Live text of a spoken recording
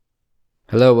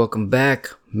Hello, welcome back.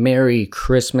 Merry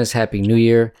Christmas, Happy New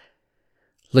Year.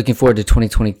 Looking forward to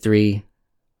 2023.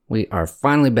 We are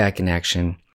finally back in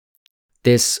action.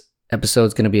 This episode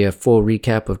is going to be a full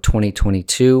recap of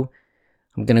 2022.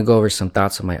 I'm going to go over some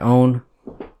thoughts of my own,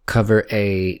 cover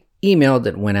a email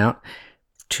that went out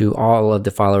to all of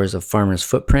the followers of Farmer's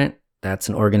Footprint. That's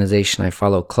an organization I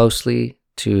follow closely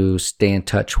to stay in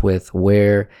touch with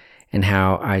where and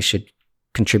how I should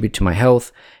contribute to my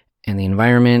health and the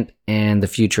environment and the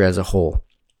future as a whole.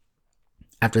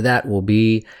 After that will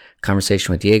be a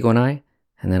conversation with Diego and I,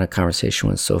 and then a conversation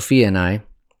with Sophia and I.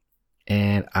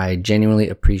 And I genuinely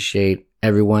appreciate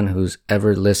everyone who's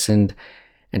ever listened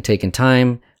and taken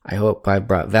time. I hope I've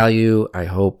brought value. I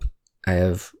hope I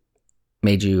have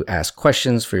made you ask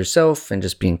questions for yourself and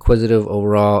just be inquisitive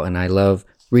overall. And I love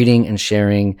reading and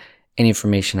sharing any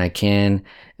information I can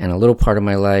and a little part of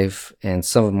my life and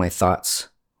some of my thoughts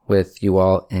with you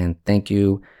all, and thank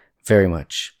you very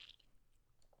much.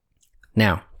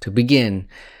 Now, to begin,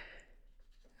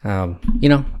 at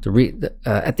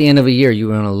the end of a year, you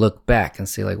want to look back and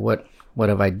see, like, what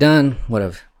have I done?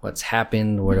 What's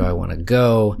happened? Where do I want to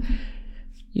go?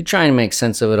 You try and make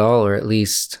sense of it all, or at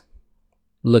least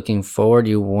looking forward,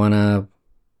 you want to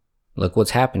look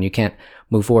what's happened. You can't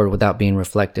move forward without being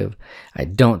reflective. I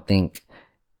don't think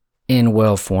in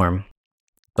well form.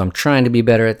 So I'm trying to be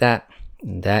better at that.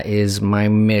 That is my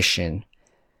mission.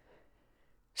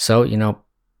 So,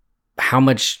 how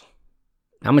much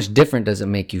different does it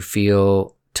make you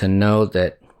feel to know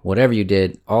that whatever you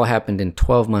did all happened in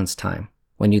 12 months time?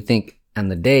 When you think on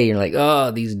the day, you're like, oh,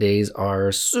 these days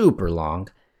are super long.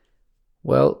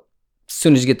 Well, as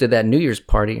soon as you get to that New Year's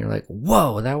party, you're like,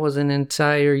 whoa, that was an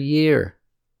entire year.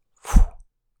 Whew,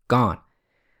 gone.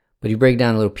 But you break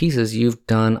down little pieces, you've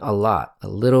done a lot,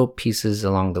 little pieces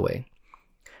along the way.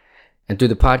 And through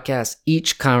the podcast,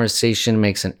 each conversation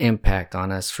makes an impact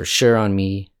on us, for sure on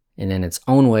me. And in its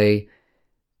own way,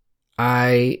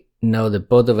 I know that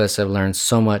both of us have learned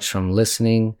so much from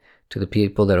listening to the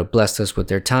people that have blessed us with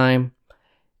their time.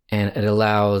 And it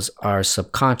allows our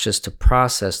subconscious to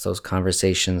process those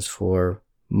conversations for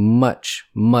much,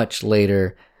 much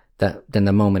later than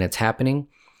the moment it's happening.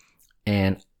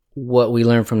 And what we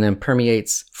learn from them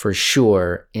permeates for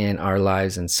sure in our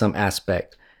lives in some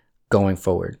aspect going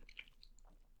forward.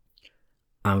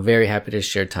 I'm very happy to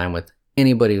share time with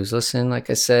anybody who's listening, like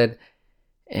I said,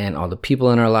 and all the people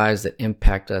in our lives that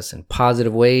impact us in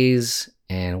positive ways.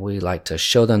 And we like to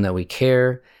show them that we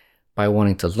care by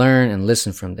wanting to learn and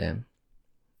listen from them.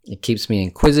 It keeps me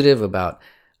inquisitive about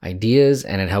ideas,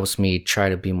 and it helps me try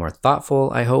to be more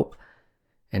thoughtful, I hope,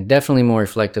 and definitely more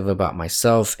reflective about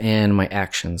myself and my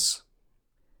actions.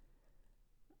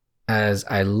 As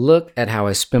I look at how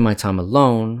I spend my time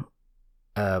alone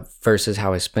versus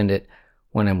how I spend it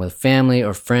when I'm with family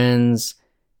or friends,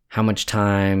 how much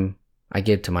time I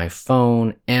give to my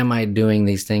phone, am I doing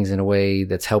these things in a way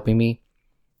that's helping me?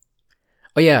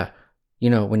 Oh yeah,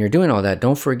 when you're doing all that,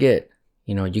 don't forget,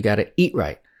 you got to eat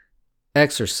right,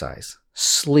 exercise,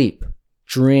 sleep,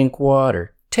 drink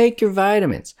water, take your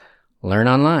vitamins, learn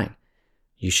online.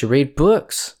 You should read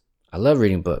books. I love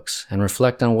reading books and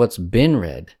reflect on what's been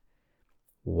read.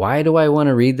 Why do I want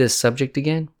to read this subject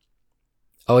again?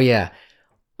 Oh yeah,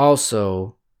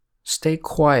 also, stay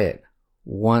quiet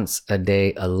once a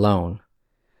day alone.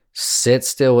 Sit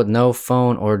still with no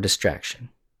phone or distraction.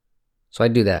 So I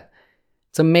do that.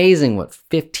 It's amazing what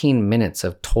 15 minutes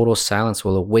of total silence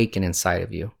will awaken inside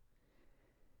of you.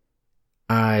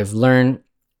 I've learned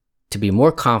to be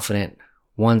more confident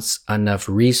once enough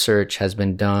research has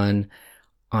been done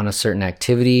on a certain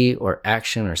activity or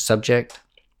action or subject.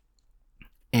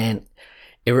 And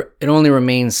it only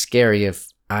remains scary if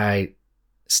I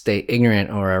stay ignorant,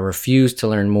 or I refuse to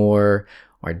learn more,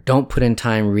 or I don't put in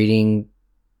time reading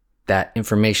that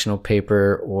informational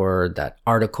paper or that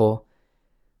article.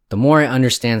 The more I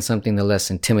understand something, the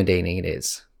less intimidating it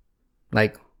is.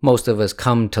 Like most of us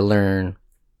come to learn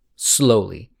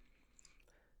slowly.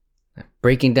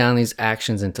 Breaking down these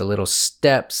actions into little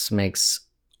steps makes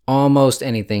almost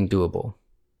anything doable.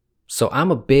 So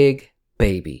I'm a big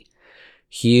baby,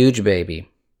 huge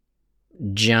baby,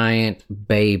 giant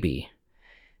baby,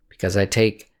 because I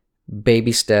take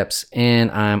baby steps and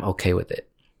I'm okay with it.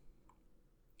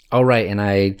 All right, and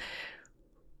I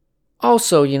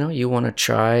also, you want to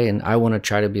try, and I want to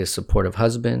try to be a supportive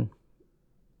husband,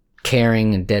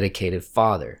 caring and dedicated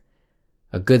father,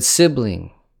 a good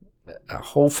sibling,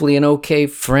 hopefully an okay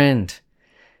friend,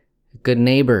 a good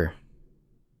neighbor.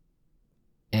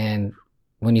 And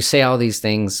when you say all these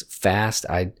things fast,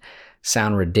 I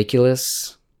sound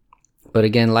ridiculous. But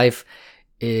again, life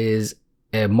is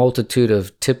a multitude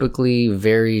of typically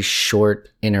very short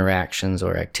interactions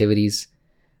or activities,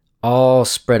 all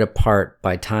spread apart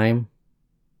by time,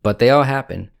 but they all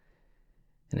happen.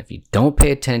 And if you don't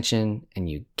pay attention and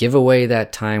you give away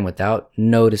that time without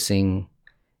noticing,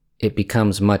 it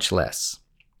becomes much less.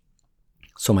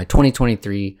 So my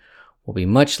 2023 will be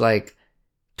much like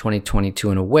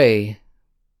 2022 in a way,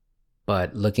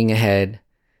 but looking ahead,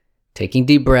 taking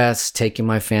deep breaths, taking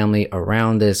my family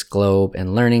around this globe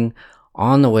and learning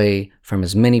on the way from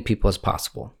as many people as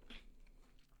possible.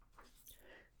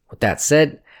 With that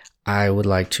said, I would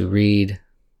like to read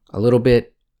a little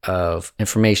bit of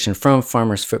information from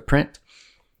Farmers Footprint,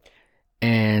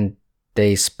 and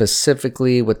they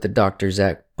specifically, with the Dr.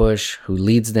 Zach Bush, who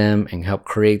leads them and helped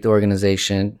create the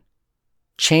organization,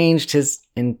 changed his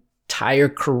entire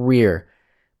career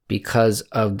because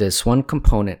of this one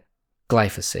component,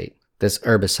 glyphosate, this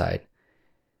herbicide.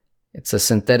 It's a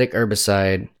synthetic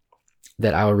herbicide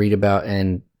that I'll read about,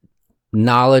 and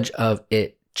knowledge of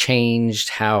it changed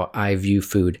how I view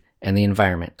food and the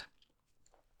environment.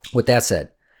 With that said,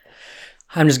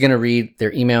 I'm just going to read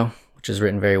their email, which is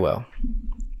written very well.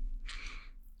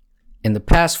 In the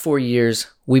past 4 years,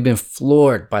 we've been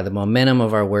floored by the momentum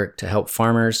of our work to help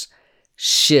farmers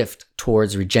shift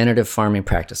towards regenerative farming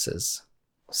practices.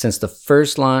 Since the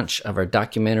first launch of our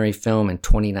documentary film in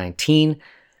 2019,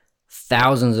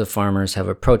 thousands of farmers have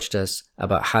approached us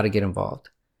about how to get involved.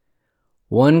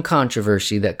 One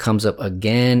controversy that comes up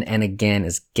again and again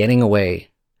is getting away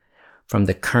from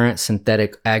the current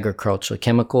synthetic agricultural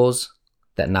chemicals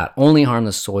that not only harm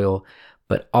the soil,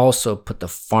 but also put the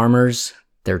farmers,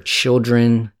 their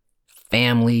children,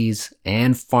 families,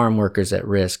 and farm workers at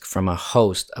risk from a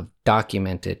host of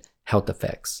documented health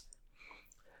effects.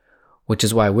 Which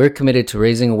is why we're committed to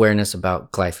raising awareness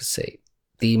about glyphosate,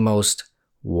 the most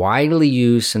widely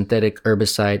used synthetic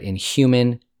herbicide in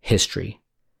human history.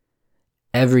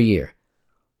 Every year,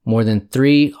 more than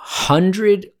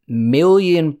 300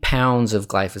 million pounds of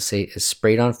glyphosate is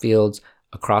sprayed on fields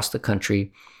across the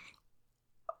country,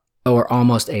 or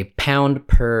almost a pound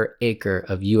per acre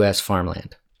of U.S.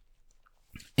 farmland.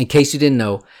 In case you didn't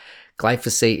know,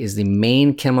 glyphosate is the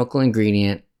main chemical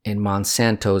ingredient in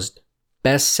Monsanto's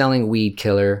best-selling weed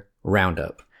killer,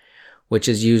 Roundup, which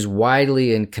is used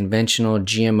widely in conventional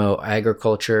GMO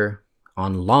agriculture,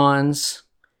 on lawns,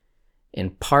 in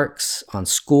parks, on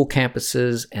school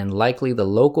campuses, and likely the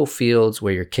local fields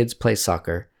where your kids play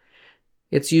soccer.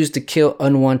 It's used to kill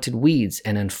unwanted weeds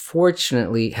and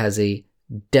unfortunately has a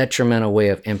detrimental way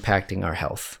of impacting our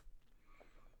health.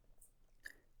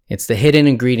 It's the hidden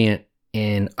ingredient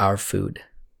in our food.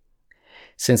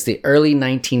 Since the early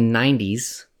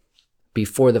 1990s,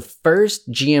 before the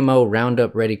first GMO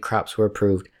Roundup Ready crops were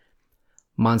approved,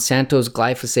 Monsanto's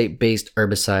glyphosate-based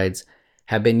herbicides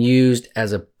have been used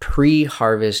as a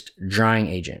pre-harvest drying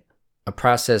agent, a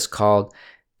process called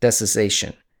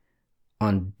desiccation,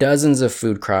 on dozens of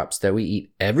food crops that we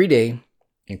eat every day,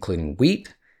 including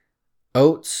wheat,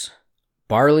 oats,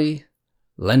 barley,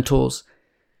 lentils,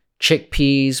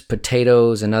 chickpeas,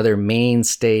 potatoes, and other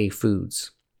mainstay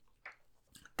foods.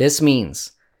 This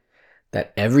means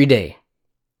that every day,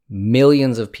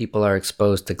 millions of people are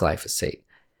exposed to glyphosate,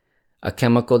 a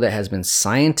chemical that has been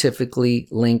scientifically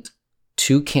linked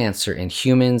to cancer in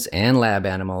humans and lab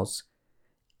animals,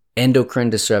 endocrine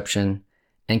disruption,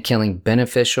 and killing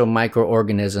beneficial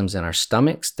microorganisms in our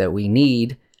stomachs that we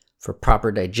need for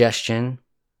proper digestion,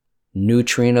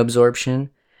 nutrient absorption,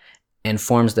 and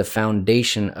forms the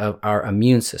foundation of our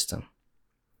immune system.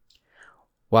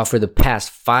 While for the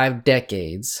past 5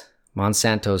 decades,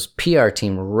 Monsanto's PR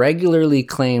team regularly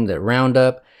claimed that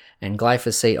Roundup and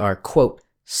glyphosate are, quote,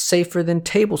 safer than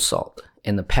table salt.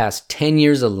 In the past 10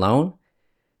 years alone,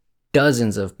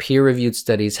 dozens of peer-reviewed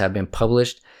studies have been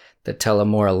published that tell a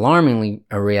more alarmingly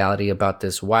a reality about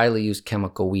this widely used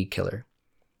chemical weed killer.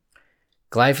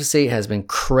 Glyphosate has been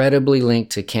credibly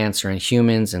linked to cancer in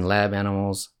humans and lab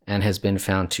animals and has been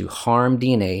found to harm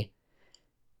DNA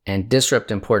and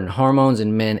disrupt important hormones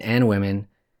in men and women,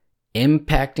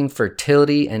 impacting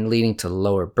fertility and leading to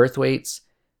lower birth weights,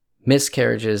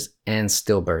 miscarriages, and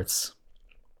stillbirths.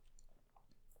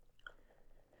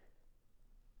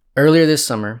 Earlier this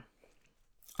summer,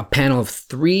 a panel of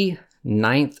 3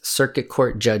 Ninth Circuit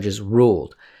Court judges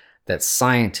ruled that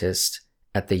scientists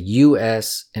at the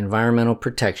U.S. Environmental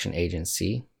Protection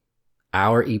Agency,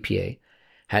 our EPA,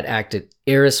 had acted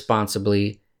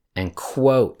irresponsibly and,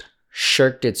 quote,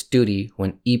 shirked its duty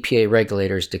when EPA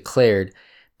regulators declared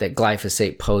that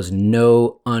glyphosate posed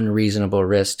no unreasonable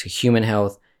risk to human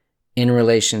health in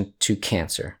relation to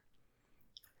cancer.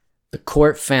 The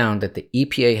court found that the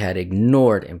EPA had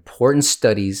ignored important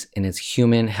studies in its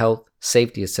human health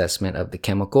safety assessment of the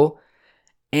chemical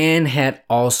and had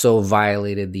also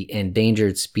violated the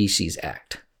Endangered Species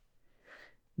Act.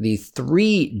 The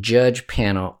 3-judge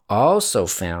panel also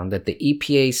found that the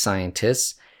EPA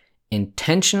scientists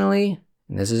intentionally,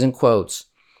 and this is in quotes,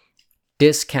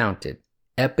 discounted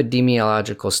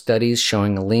epidemiological studies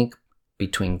showing a link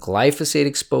between glyphosate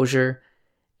exposure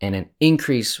and an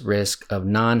increased risk of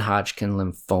non-Hodgkin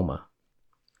lymphoma.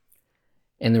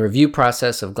 In the review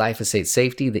process of glyphosate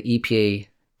safety, the EPA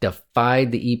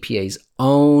defied the EPA's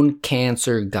own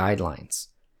cancer guidelines.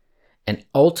 And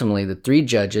ultimately, the 3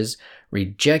 judges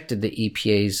rejected the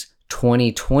EPA's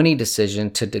 2020 decision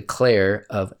to declare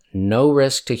of no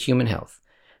risk to human health,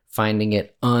 finding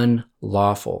it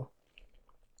unlawful.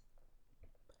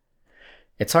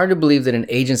 It's hard to believe that an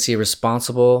agency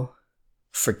responsible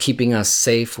for keeping us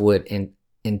safe would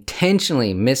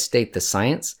intentionally misstate the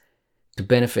science to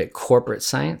benefit corporate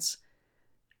science,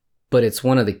 but it's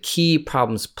one of the key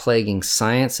problems plaguing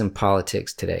science and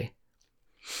politics today.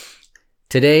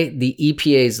 Today, the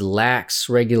EPA's lax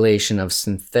regulation of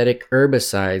synthetic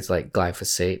herbicides like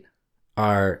glyphosate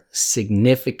are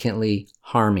significantly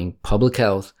harming public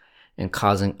health and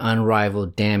causing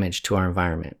unrivaled damage to our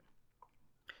environment.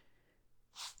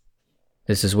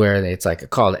 This is where it's like a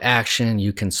call to action.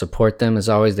 You can support them. As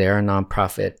always, they are a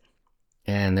nonprofit,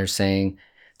 and they're saying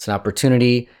it's an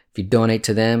opportunity. If you donate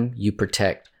to them, you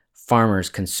protect farmers,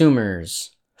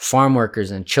 consumers, farm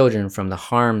workers, and children from the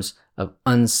harms of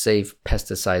unsafe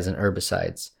pesticides and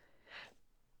herbicides.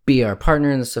 Be our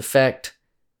partner in this effect.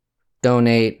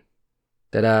 Donate.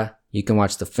 You can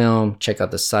watch the film. Check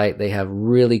out the site. They have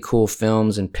really cool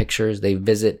films and pictures. They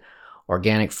visit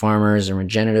organic farmers and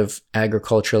regenerative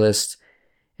agriculturalists,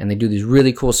 and they do these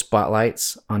really cool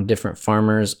spotlights on different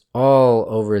farmers all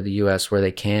over the U.S. where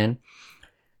they can.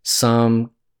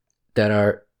 Some that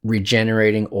are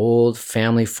regenerating old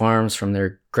family farms from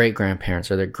their great-grandparents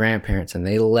or their grandparents, and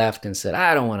they left and said,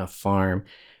 I don't want to farm.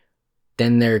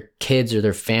 Then their kids or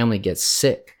their family gets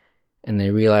sick, and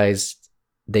they realize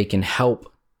they can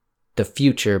help the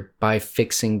future by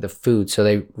fixing the food. So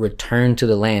they return to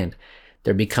the land.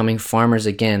 They're becoming farmers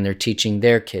again. They're teaching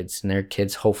their kids, and their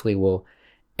kids hopefully will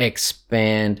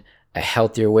expand a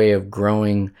healthier way of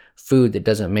growing food that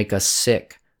doesn't make us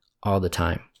sick all the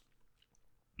time.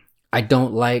 I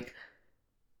don't like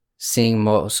seeing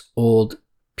most old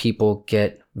people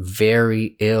get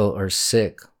very ill or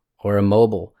sick or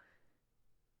immobile,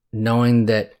 knowing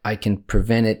that I can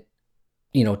prevent it,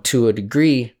 to a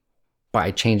degree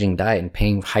by changing diet and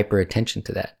paying hyper attention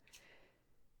to that.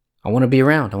 I want to be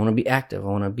around. I want to be active. I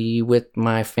want to be with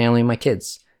my family, my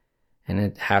kids. And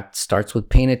it starts with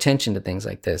paying attention to things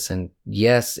like this. And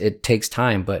yes, it takes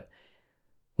time, but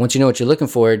once you know what you're looking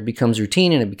for, it becomes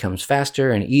routine and it becomes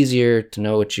faster and easier to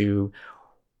know what you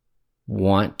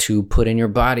want to put in your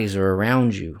bodies or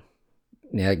around you.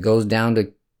 It goes down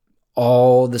to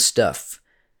all the stuff.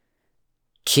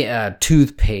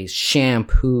 Toothpaste,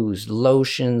 shampoos,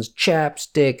 lotions,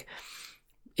 chapstick.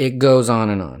 It goes on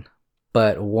and on.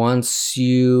 But once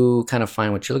you kind of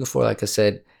find what you're looking for, like I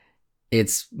said,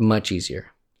 it's much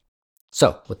easier.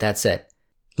 So, with that said,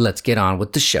 let's get on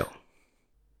with the show.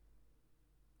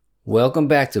 Welcome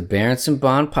back to Berenson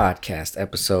Bond Podcast,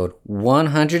 episode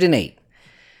 108,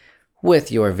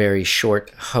 with your very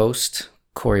short host,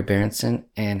 Corey Berenson,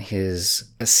 and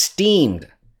his esteemed,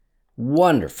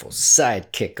 wonderful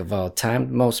sidekick of all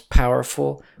time, most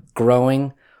powerful,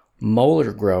 growing,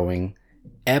 molar growing,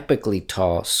 epically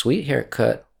tall, sweet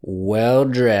haircut,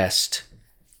 well-dressed,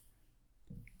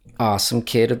 awesome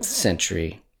kid of the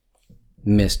century,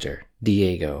 Mr.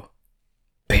 Diego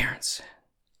Berenson.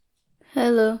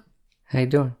 Hello. How you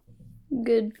doing?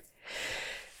 Good.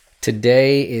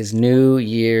 Today is New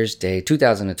Year's Day,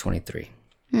 2023.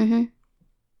 Mm-hmm.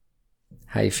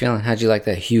 How you feeling? How'd you like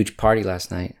that huge party last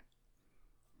night?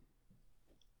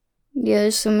 Yeah,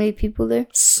 there's so many people there.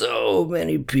 So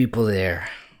many people there.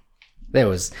 There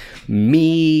was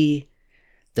me.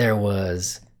 There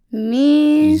was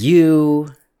you.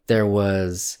 There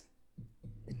was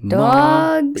dogs.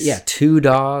 Mom. Yeah, 2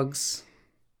 dogs.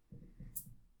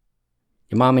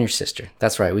 Your mom and your sister.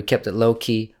 That's right. We kept it low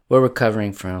key. We're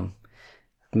recovering from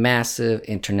massive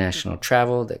international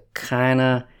travel that kind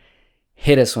of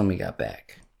hit us when we got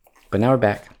back. But now we're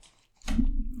back.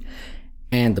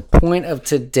 And the point of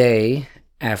today,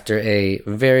 after a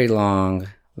very long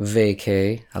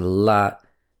vacay, a lot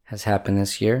has happened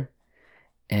this year.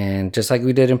 And just like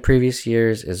we did in previous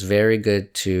years, it's very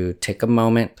good to take a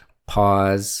moment,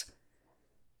 pause,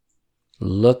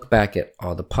 look back at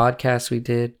all the podcasts we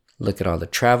did, look at all the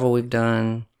travel we've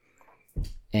done,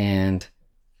 and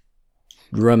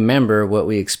remember what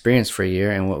we experienced for a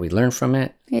year and what we learned from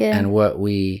it Yeah. and what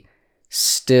we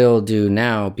still do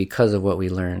now because of what we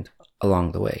learned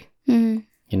along the way. Mhm.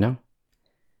 You know?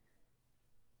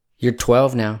 You're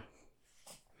 12 now.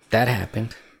 That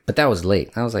happened. But that was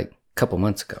late. That was like a couple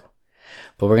months ago.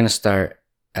 But we're going to start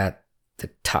at the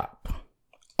top.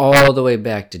 All the way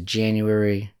back to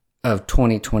January of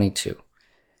 2022.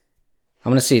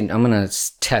 I'm going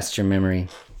to test your memory.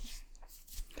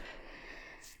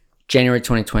 January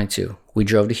 2022. We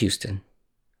drove to Houston.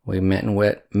 We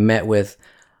met with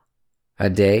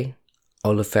Ade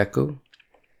Olufeku,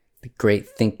 the great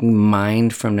thinking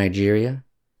mind from Nigeria.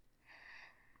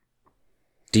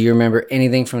 Do you remember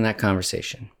anything from that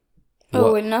conversation?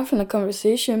 Oh, wait, not from the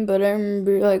conversation, but I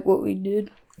remember like what we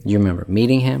did. You remember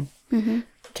meeting him? Mm-hmm.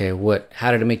 Okay,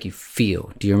 how did it make you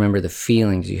feel? Do you remember the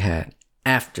feelings you had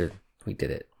after we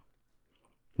did it?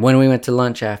 When we went to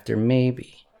lunch after,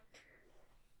 maybe.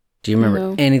 Do you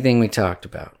remember anything we talked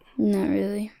about? Not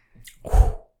really.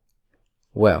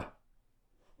 Well,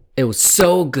 it was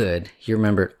so good. You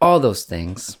remembered all those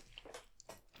things.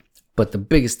 But the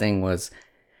biggest thing was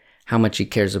how much he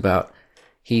cares about.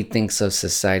 He thinks of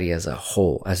society as a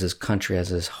whole, as his country, as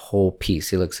his whole piece.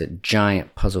 He looks at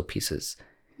giant puzzle pieces,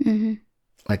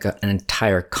 like an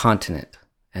entire continent,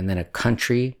 and then a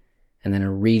country, and then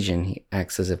a region. He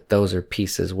acts as if those are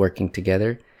pieces working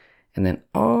together, and then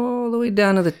all the way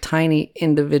down to the tiny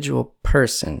individual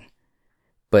person.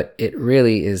 But it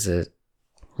really is a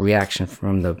reaction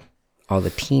from all the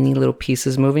teeny little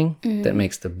pieces moving that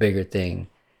makes the bigger thing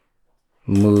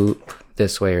move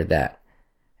this way or that.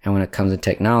 And when it comes to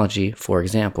technology, for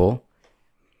example,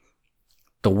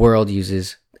 the world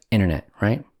uses internet,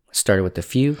 right? It started with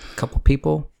a couple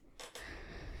people,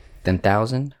 then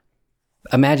 1,000.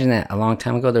 Imagine that a long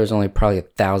time ago, there was only probably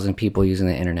 1,000 people using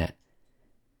the internet,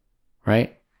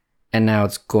 right? And now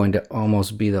it's going to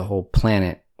almost be the whole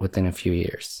planet within a few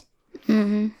years.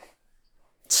 Mm-hmm.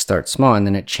 Start small, and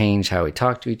then it changed how we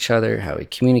talk to each other, how we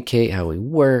communicate, how we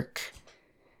work.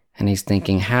 And he's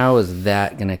thinking, how is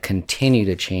that going to continue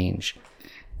to change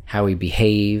how we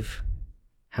behave,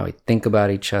 how we think about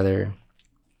each other?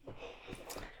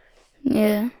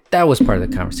 Yeah. That was part of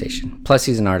the conversation. Plus,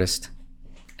 he's an artist,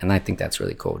 and I think that's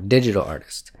really cool. Digital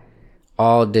artist.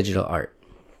 All digital art.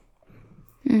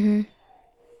 Mm-hmm.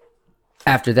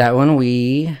 After that one,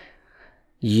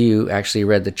 you actually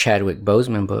read the Chadwick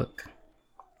Boseman book.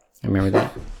 Remember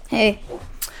that? Hey.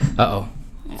 Uh-oh.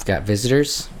 It's got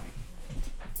visitors.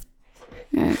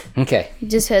 Okay.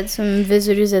 Just had some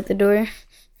visitors at the door.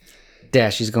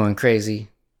 Dash, she's going crazy.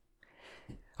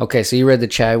 Okay, so you read the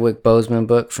Chadwick Boseman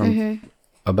book from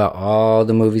about all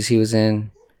the movies he was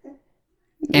in.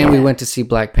 And we went to see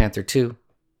Black Panther 2.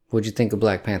 What'd you think of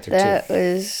Black Panther 2? That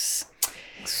was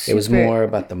super. It was more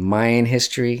about the Mayan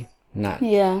history, not.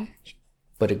 Yeah.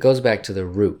 But it goes back to the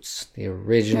roots, the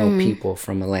original people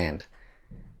from a land.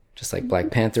 Just like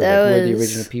Black Panther, we're the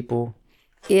original people.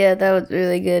 Yeah, that was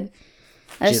really good.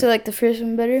 I still like the first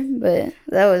one better, but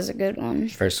that was a good one.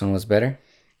 First one was better?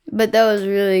 But that was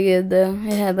really good, though.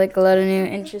 It had like a lot of new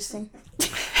interesting.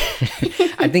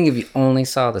 I think if you only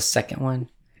saw the second one,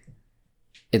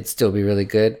 it'd still be really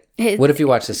good. What if you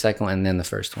watched the second one and then the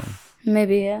first one?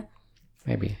 Maybe, yeah.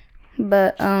 Maybe.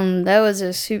 But that was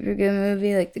a super good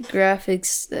movie. Like the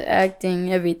graphics, the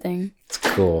acting, everything. It's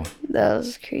cool. That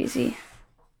was crazy.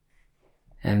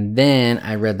 And then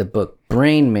I read the book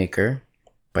Brain Maker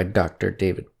by Dr.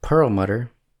 David Perlmutter.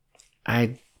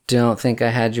 I don't think I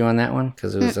had you on that one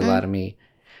because it was a lot of me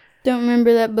Don't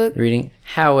remember that book. reading.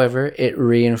 However, it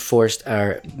reinforced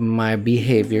my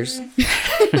behaviors.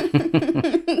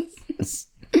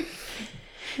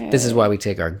 This is why we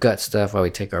take our gut stuff, why we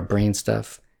take our brain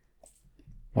stuff,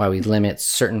 why we limit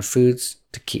certain foods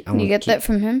to keep. You get that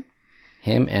from him?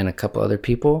 Him and a couple other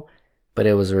people, but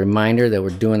it was a reminder that we're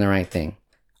doing the right thing.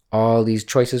 All these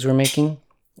choices we're making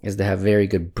is to have very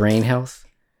good brain health,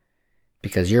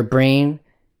 because your brain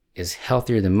is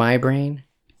healthier than my brain.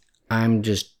 I'm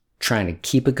just trying to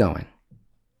keep it going,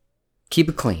 keep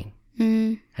it clean.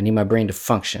 I need my brain to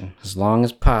function as long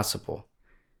as possible.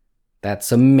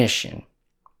 That's a mission.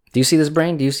 Do you see this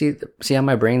brain? Do you see how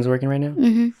my brain's working right now?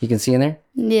 You can see in there?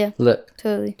 Yeah. Look.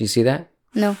 Totally. Do you see that?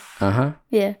 No. Uh-huh.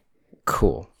 Yeah.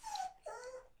 Cool.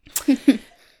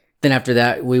 Then after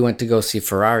that, we went to go see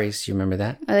Ferraris. You remember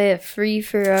that? Oh, yeah. Free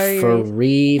Ferrari.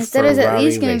 Free I thought it was at Ferrari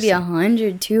least going to be racing.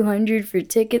 100, 200 for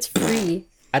tickets free.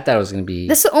 I thought it was going to be...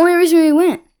 That's the only reason we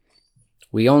went.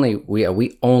 We only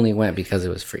went because it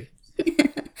was free.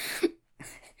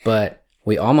 But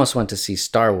we almost went to see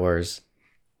Star Wars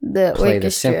The play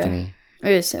orchestra. the symphony.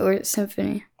 Or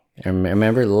symphony. And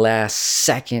remember last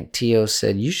second, Tio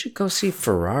said, you should go see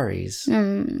Ferraris.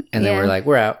 And then we're like,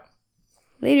 we're out.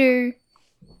 Later.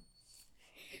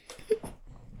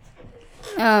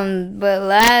 But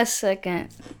last second.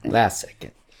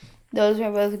 Those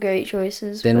were both great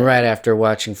choices. Then right after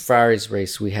watching Ferrari's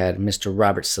race, we had Mr.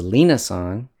 Robert Salinas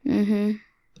on. Mm-hmm.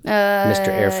 Mr.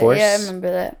 Air Force. Yeah, I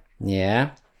remember that.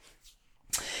 Yeah.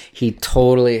 He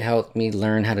totally helped me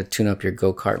learn how to tune up your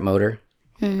go-kart motor.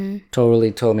 Mm-hmm.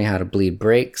 Totally told me how to bleed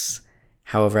brakes.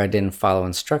 However, I didn't follow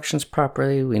instructions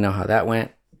properly. We know how that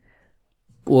went.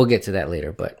 We'll get to that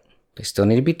later, but they still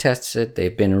need to be tested.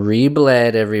 They've been rebled,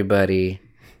 everybody.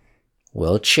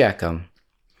 We'll check them.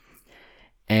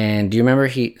 And do you remember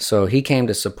he came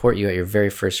to support you at your very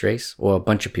first race? Well, a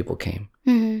bunch of people came.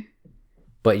 Mm-hmm.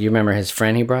 But you remember his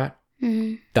friend he brought?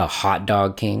 Mm-hmm. The Hot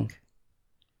Dog King?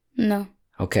 No.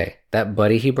 Okay, that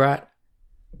buddy he brought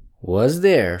was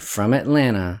there from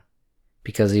Atlanta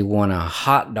because he won a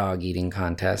hot dog eating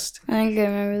contest. I think I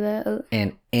remember that.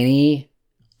 And any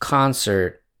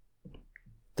concert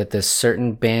that this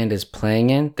certain band is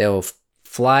playing in, they'll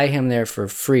fly him there for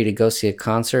free to go see a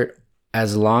concert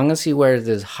as long as he wears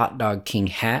this Hot Dog King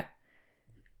hat.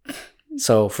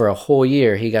 So for a whole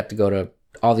year, he got to go to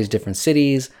all these different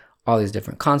cities, all these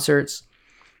different concerts,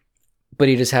 but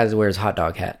he just had to wear his hot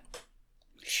dog hat.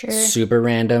 Sure. Super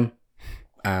random.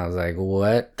 I was like,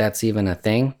 what? That's even a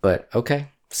thing? But okay.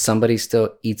 Somebody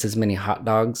still eats as many hot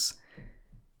dogs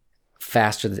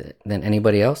faster than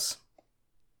anybody else.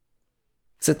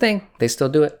 It's a thing. They still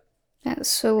do it. That's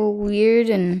so weird.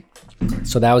 And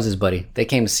so that was his buddy. They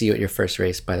came to see you at your first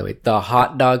race, by the way. The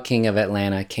Hot Dog King of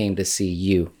Atlanta came to see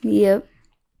you. Yep.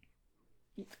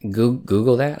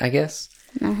 Google that, I guess.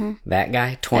 Uh-huh. That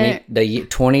guy, the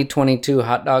 2022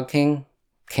 Hot Dog King,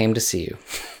 came to see you.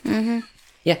 Mm-hmm.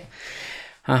 Yeah.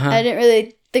 Uh-huh. I didn't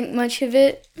really think much of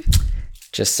it.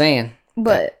 Just saying.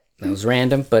 But that was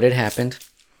random, but it happened.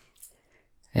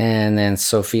 And then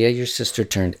Sophia, your sister,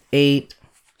 turned 8.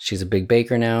 She's a big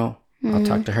baker now. Mm-hmm. I'll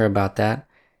talk to her about that.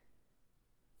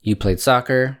 You played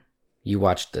soccer. You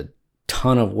watched a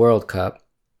ton of World Cup.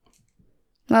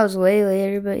 That was way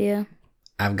later, but yeah.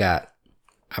 I've got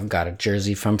a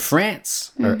jersey from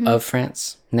France, or of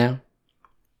France now.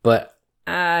 But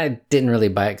I didn't really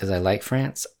buy it because I like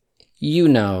France. You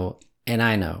know, and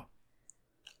I know,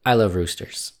 I love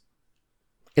roosters.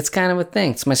 It's kind of a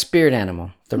thing. It's my spirit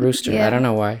animal, the rooster. Yeah. I don't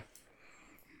know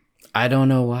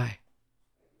why.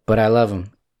 But I love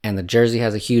him. And the jersey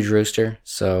has a huge rooster,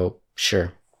 so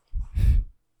sure.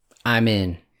 I'm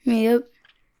in. Yep.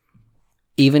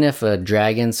 Even if a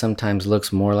dragon sometimes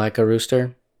looks more like a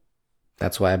rooster,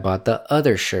 that's why I bought the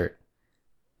other shirt.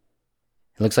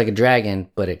 It looks like a dragon,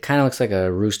 but it kind of looks like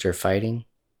a rooster fighting.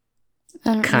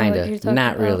 Kind of.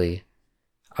 Not really.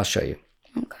 I'll show you.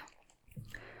 Okay.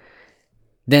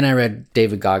 Then I read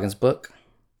David Goggins' book.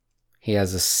 He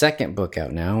has a second book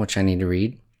out now, which I need to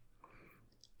read.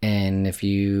 And if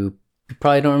you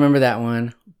probably don't remember that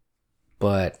one,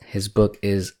 but his book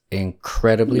is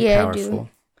incredibly powerful.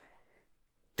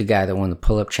 The guy that won the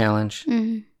pull-up challenge.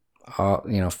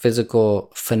 Mm-hmm.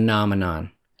 Physical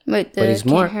phenomenon. Wait, but he's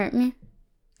Can't Hurt Me?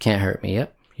 Can't Hurt Me,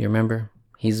 yep. You remember?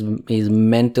 He's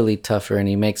mentally tougher and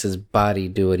he makes his body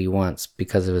do what he wants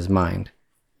because of his mind.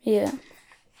 Yeah.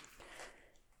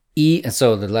 And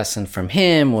so the lesson from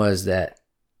him was that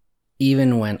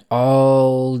even when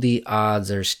all the odds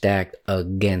are stacked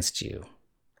against you,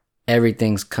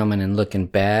 everything's coming and looking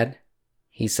bad,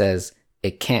 he says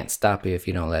it can't stop you if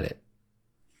you don't let it.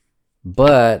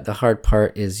 But the hard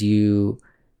part is you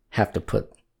have to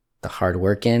put the hard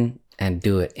work in and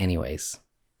do it anyways.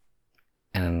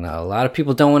 And a lot of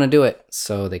people don't want to do it,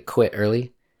 so they quit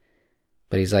early.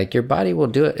 But he's like, your body will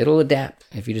do it. It'll adapt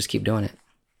if you just keep doing it.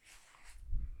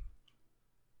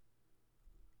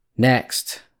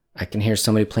 Next, I can hear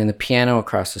somebody playing the piano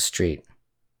across the street.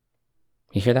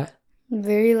 You hear that?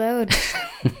 Very loud.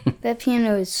 That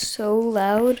piano is so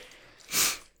loud.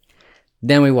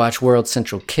 Then we watched World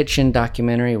Central Kitchen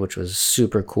documentary, which was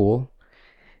super cool.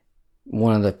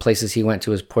 One of the places he went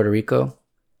to was Puerto Rico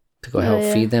to go help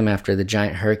feed them after the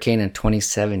giant hurricane in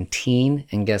 2017.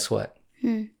 And guess what?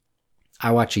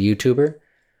 I watch a YouTuber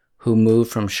who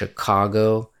moved from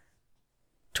Chicago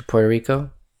to Puerto Rico,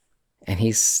 and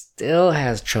he still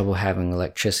has trouble having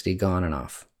electricity go on and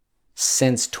off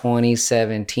since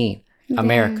 2017. Damn.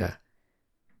 America.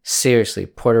 Seriously,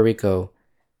 Puerto Rico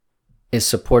is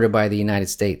supported by the United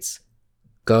States.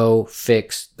 Go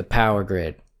fix the power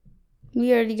grid.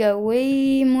 We already got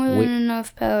way more than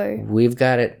enough power. We've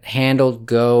got it handled.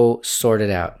 Go sort it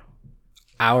out.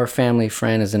 Our family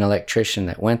friend is an electrician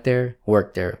that went there,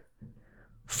 worked there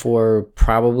for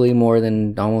probably more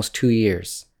than almost 2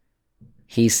 years.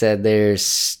 He said they're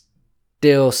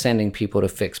still sending people to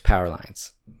fix power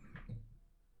lines.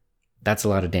 That's a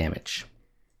lot of damage.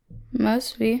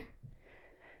 Must be.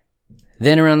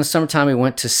 Then around the summertime, we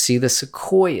went to see the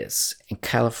sequoias in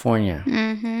California.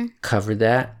 Mm-hmm. Covered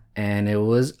that, and it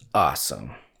was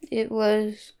awesome. It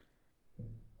was.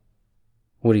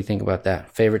 What do you think about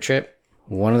that? Favorite trip?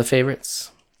 One of the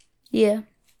favorites? Yeah.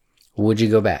 Would you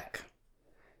go back?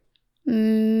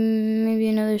 Maybe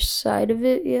another side of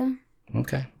it, yeah.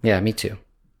 Okay. Yeah, me too.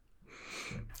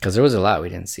 Because there was a lot we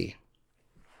didn't see.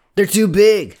 They're too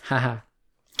big. Haha.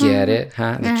 Get it?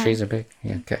 Huh? The trees are big.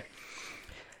 Yeah, okay.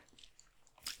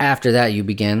 After that, you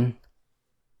begin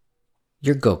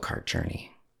your go-kart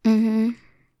journey. Mm-hmm.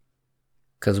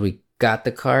 Because we got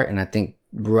the cart, and I think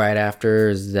right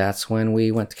after, that's when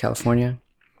we went to California.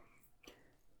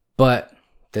 But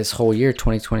this whole year,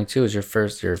 2022, is your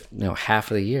half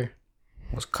of the year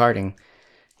was karting.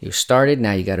 You started,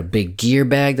 now you got a big gear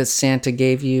bag that Santa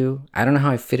gave you. I don't know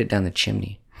how I fit it down the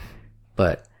chimney,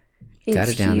 but got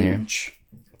it down huge.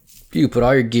 there. You put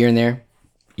all your gear in there,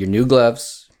 your new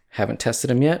gloves, haven't tested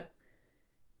them yet.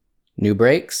 New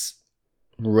brakes,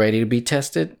 ready to be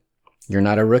tested. You're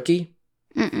not a rookie.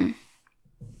 Mm-mm.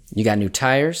 You got new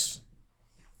tires.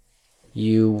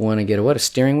 You want to get a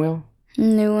steering wheel?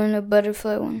 New one, a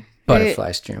butterfly one.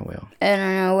 Butterfly steering wheel. I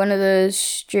don't know, one of those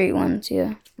straight ones,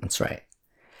 yeah. That's right.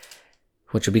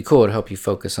 Which would be cool to help you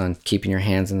focus on keeping your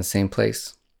hands in the same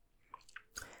place.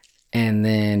 And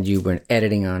then you were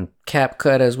editing on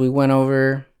CapCut as we went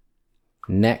over.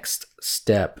 Next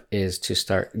step is to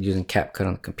start using CapCut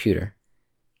on the computer.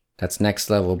 That's next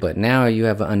level, but now you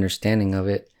have an understanding of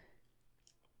it,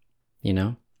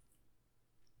 and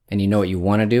you know what you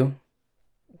want to do.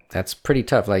 That's pretty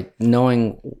tough. Like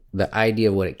knowing the idea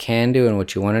of what it can do and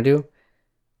what you want to do,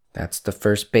 that's the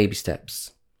first baby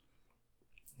steps.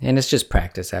 And it's just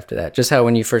practice after that. Just how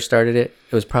when you first started it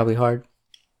was probably hard,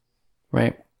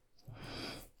 right?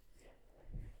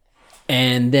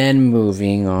 And then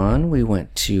moving on, we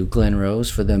went to Glen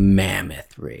Rose for the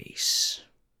Mammoth Race.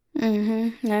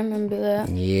 Mm-hmm. I remember that.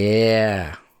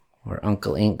 Yeah. Where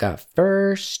Uncle Ink got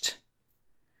first.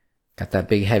 Got that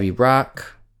big heavy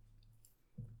rock.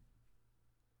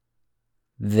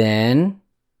 Then,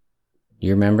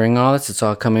 you're remembering all this? It's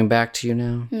all coming back to you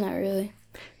now? Not really.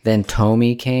 Then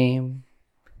Tommy came.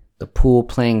 The pool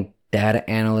playing data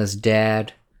analyst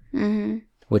dad. Mm-hmm.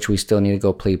 Which we still need to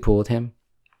go play pool with him.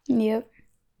 Yep.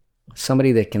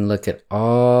 Somebody that can look at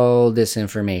all this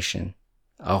information,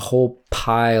 a whole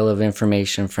pile of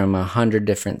information from 100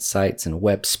 different sites and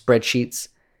web spreadsheets,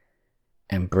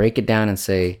 and break it down and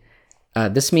say,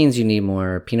 this means you need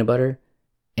more peanut butter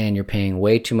and you're paying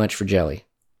way too much for jelly.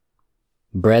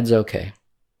 Bread's okay.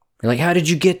 You're like, how did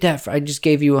you get that? I just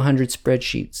gave you 100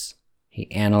 spreadsheets. He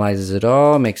analyzes it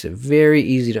all, makes it very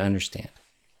easy to understand.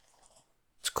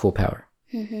 It's cool power.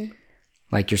 Mm-hmm.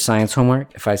 Like your science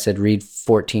homework, if I said read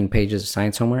 14 pages of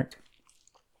science homework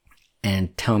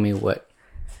and tell me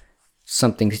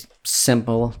something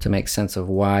simple to make sense of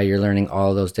why you're learning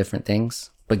all those different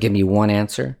things, but give me one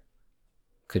answer,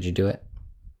 could you do it?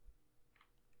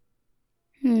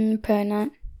 Probably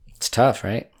not. It's tough,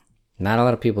 right? Not a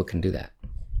lot of people can do that.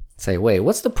 Say, wait,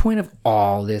 what's the point of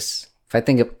all this? If I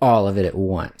think of all of it at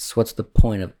once, what's the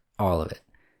point of all of it?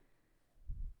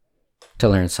 To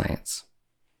learn science.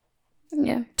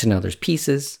 Yeah. To know there's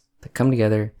pieces that come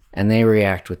together and they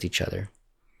react with each other.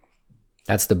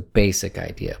 That's the basic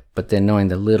idea. But then knowing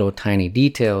the little tiny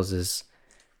details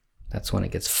that's when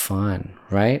it gets fun,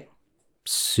 right?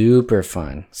 Super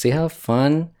fun. See how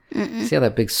fun? Mm-mm. See how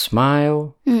that big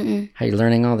smile? Mm-mm. How you're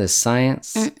learning all this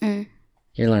science? Mm-mm.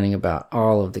 You're learning about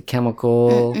all of the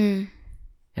chemical Mm-mm.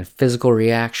 and physical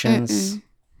reactions,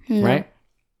 No. right?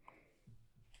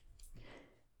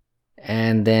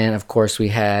 And then, of course, we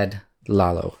had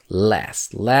Lalo,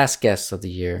 last guest of the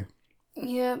year,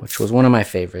 Yep. which was one of my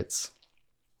favorites.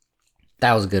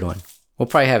 That was a good one. We'll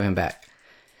probably have him back.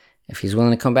 If he's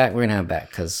willing to come back, we're going to have him back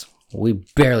because we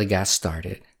barely got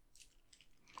started.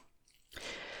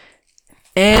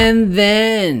 And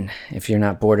then, if you're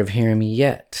not bored of hearing me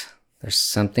yet, there's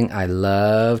something I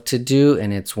love to do,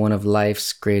 and it's one of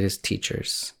life's greatest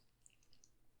teachers.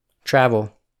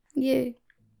 Travel. Yeah.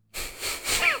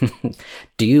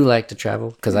 Do you like to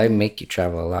travel? Because I make you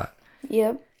travel a lot.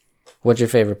 Yep. What's your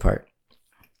favorite part?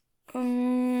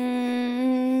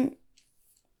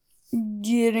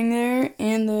 Getting there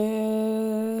and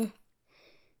the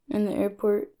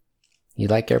airport. You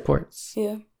like airports?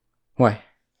 Yeah. Why?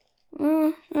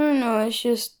 I don't know. It's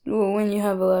just when you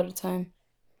have a lot of time,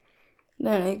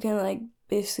 then you can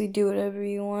basically do whatever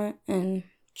you want and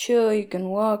chill, you can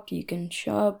walk, you can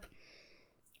shop,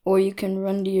 or you can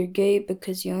run to your gate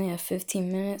because you only have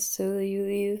 15 minutes till you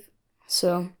leave.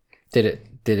 So Did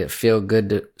it feel good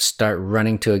to start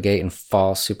running to a gate and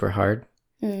fall super hard?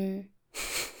 I'm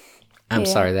Yeah.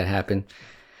 sorry that happened.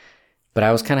 But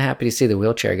I was kind of happy to see the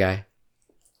wheelchair guy.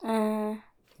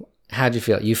 How'd you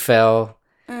feel? You fell.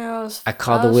 I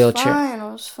called the wheelchair.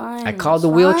 I was fine. I called the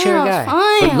wheelchair guy.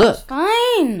 But look.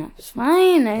 I was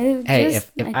fine. Hey,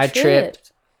 if I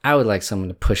tripped, I would like someone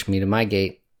to push me to my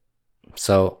gate.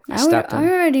 So I stopped him. I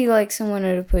already like someone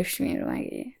to push me to my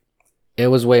gate. It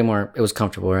was way more, it was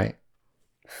comfortable, right?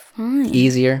 Fine.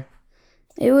 Easier.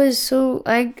 It was so,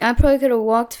 I probably could have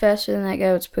walked faster than that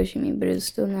guy was pushing me, but it was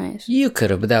still nice. You could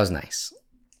have, but that was nice.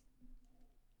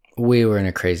 We were in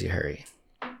a crazy hurry.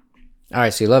 All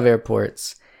right, so you love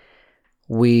airports.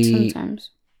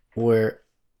 Sometimes. We're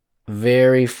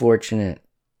very fortunate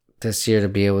this year to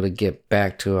be able to get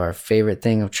back to our favorite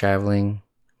thing of traveling,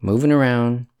 moving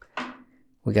around.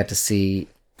 We got to see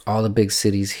all the big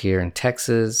cities here in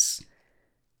Texas,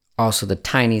 also the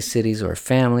tiny cities where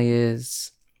family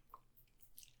is.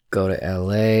 Go to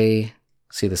LA,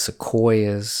 see the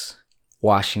Sequoias,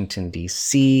 Washington,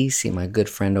 D.C., see my good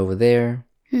friend over there.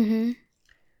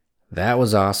 That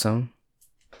was awesome.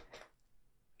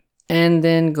 And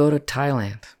then go to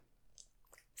Thailand.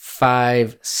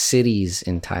 5 cities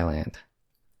in Thailand.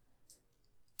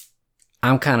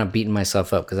 I'm kind of beating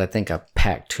myself up because I think I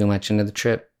packed too much into the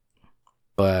trip.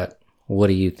 But what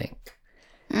do you think?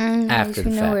 After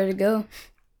the fact, know where to go.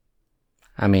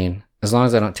 I mean, as long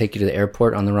as I don't take you to the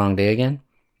airport on the wrong day again.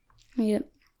 Yep.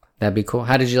 That'd be cool.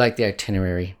 How did you like the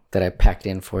itinerary that I packed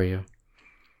in for you?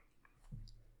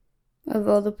 Of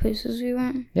all the places we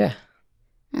went? Yeah.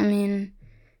 I mean,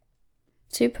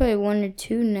 say probably 1 or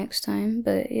 2 next time,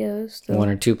 but yeah. Still... 1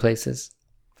 or 2 places?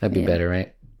 That'd be better,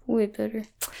 right? Way better.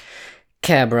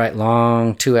 Cab ride,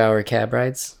 long 2-hour cab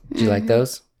rides. Did you like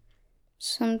those?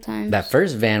 Sometimes. That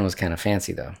first van was kind of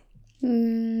fancy, though.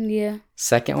 Yeah.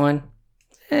 Second one?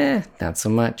 Not so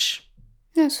much.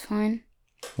 That's fine.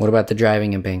 What about the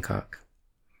driving in Bangkok?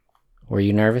 Were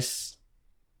you nervous?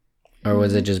 Or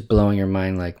was it just blowing your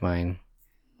mind like mine?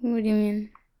 What do you mean?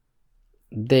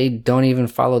 They don't even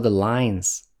follow the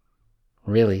lines.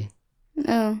 Really.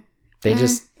 Oh. They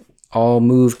just all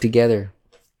move together.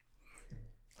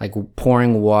 Like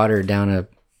pouring water down a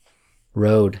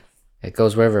road. It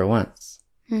goes wherever it wants.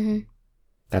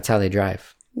 That's how they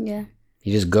drive. Yeah.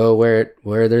 You just go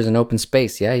where there's an open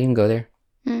space. Yeah, you can go there.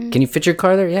 Can you fit your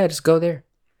car there? Yeah, just go there.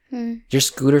 Your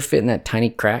scooter fit in that tiny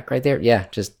crack right there? Yeah,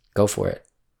 just go for it.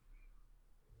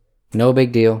 No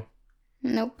big deal.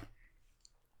 Nope.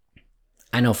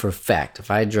 I know for a fact,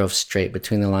 if I drove straight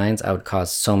between the lines, I would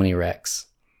cause so many wrecks.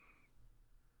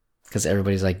 Because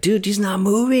everybody's like, dude, he's not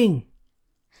moving.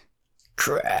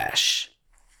 Crash.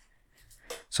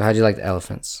 So how'd you like the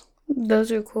elephants?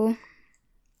 Those are cool.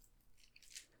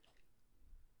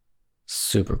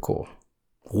 Super cool.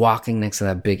 Walking next to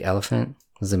that big elephant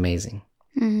was amazing.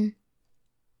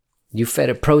 You fed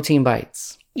it protein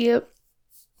bites. Yep.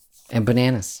 And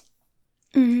bananas.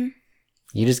 You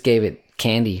just gave it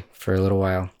candy for a little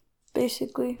while.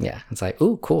 Basically. Yeah. It's like,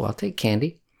 ooh, cool. I'll take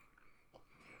candy.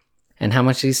 And how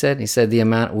much he said? He said the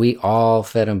amount, we all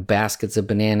fed him baskets of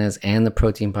bananas and the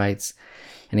protein bites.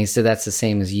 And he said that's the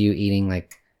same as you eating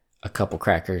like a couple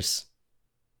crackers.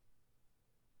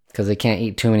 Because they can't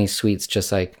eat too many sweets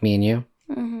just like me and you.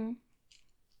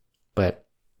 But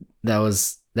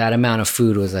that amount of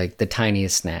food was like the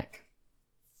tiniest snack.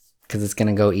 Because it's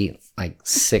going to go eat like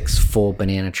 6 full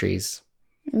banana trees.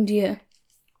 Yeah.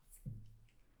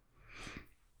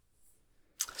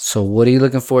 So what are you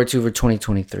looking forward to for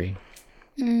 2023?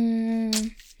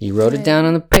 You wrote it down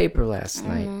on the paper last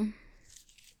night.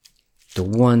 The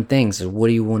one thing. So what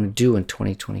do you want to do in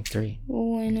 2023?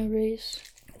 Win a race.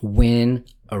 Win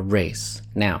a race.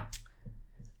 Now,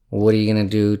 what are you going to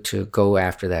do to go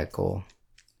after that goal?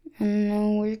 I don't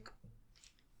know, work.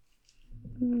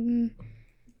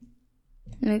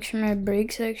 Make sure my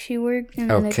brakes actually work and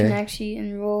then I can actually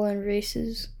enroll in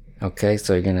races. Okay,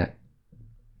 so you're going to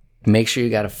make sure you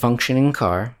got a functioning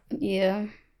car. Yeah.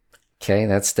 Okay,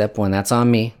 that's step 1. That's on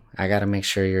me. I got to make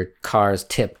sure your car is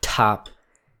tip top.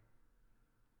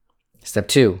 Step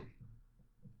 2,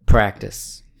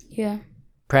 practice. Yeah.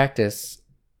 Practice,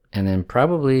 and then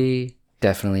probably,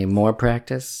 definitely more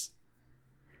practice,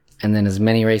 and then as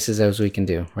many races as we can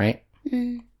do, right?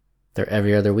 They're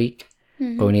every other week,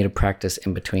 but we need to practice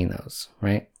in between those,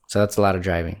 right? So that's a lot of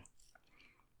driving.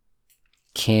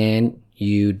 Can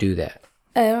you do that?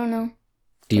 I don't know.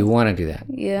 Do you want to do that?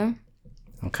 Yeah.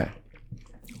 Okay.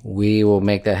 We will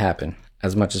make that happen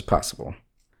as much as possible.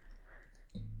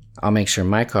 I'll make sure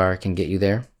my car can get you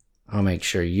there. I'll make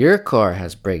sure your car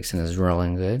has brakes and is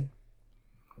rolling good.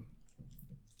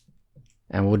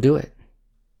 And we'll do it.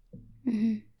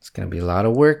 It's going to be a lot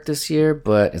of work this year,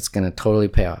 but it's going to totally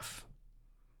pay off.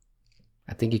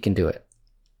 I think you can do it.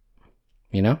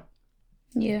 You know?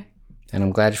 Yeah. And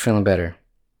I'm glad you're feeling better.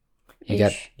 You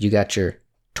got your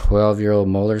 12-year-old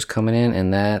molars coming in,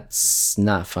 and that's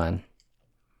not fun.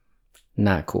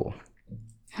 Not cool.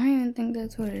 I don't even think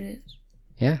that's what it is.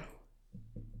 Yeah.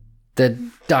 The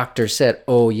doctor said,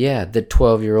 oh yeah, the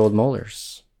 12-year-old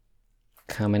molars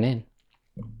coming in.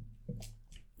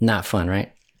 Not fun,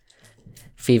 right?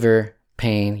 Fever,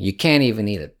 pain. You can't even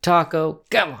eat a taco.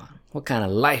 Come on. What kind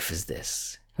of life is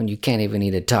this when you can't even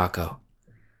eat a taco?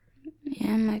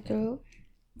 Yeah, my throat.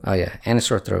 Oh yeah, and a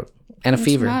sore throat. And a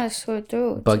fever. It's not a sore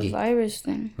throat. Buggy. It's a virus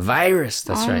thing. Virus,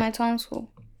 that's on right. my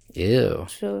tonsil. Ew.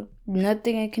 So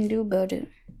nothing I can do about it.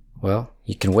 Well,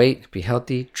 you can wait, be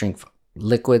healthy, drink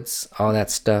liquids, all that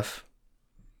stuff.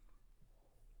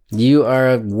 You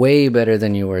are way better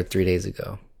than you were 3 days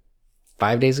ago.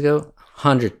 5 days ago,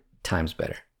 100 times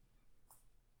better.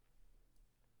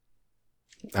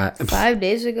 5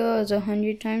 days ago, I was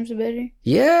 100 times better.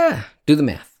 Yeah, do the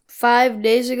math. 5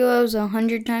 days ago, I was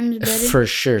 100 times better. For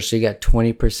sure. So you got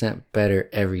 20% better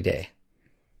every day.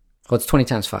 Well, it's 20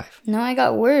 times 5. No, I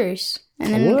got worse.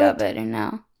 And then it got better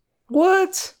now.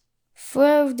 What?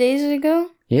 12 days ago?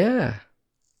 Yeah.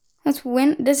 That's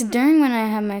during when I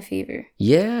had my fever.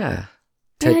 Yeah.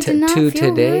 I did not feel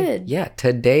today. good. Yeah,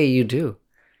 today you do.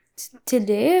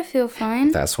 Today I feel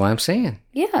fine. That's what I'm saying.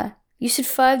 Yeah. You said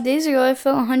 5 days ago I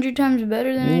felt 100 times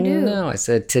better than I do. No, I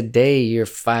said today you're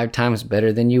 5 times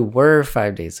better than you were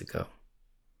 5 days ago.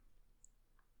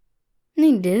 No,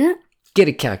 you didn't. Get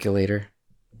a calculator.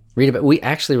 Read about. We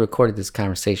actually recorded this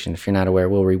conversation. If you're not aware,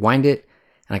 we'll rewind it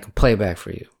and I can play it back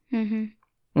for you.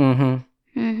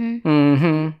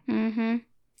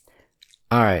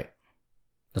 All right.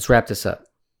 Let's wrap this up.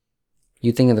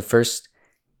 You think of the first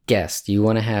guest you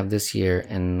want to have this year,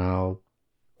 and I'll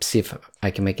see if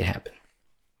I can make it happen.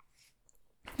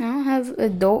 I don't have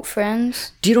adult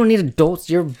friends. You don't need adults.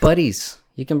 You're buddies.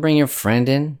 You can bring your friend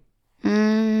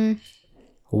in.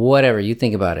 Whatever. You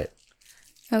think about it.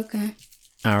 Okay.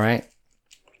 All right.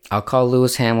 I'll call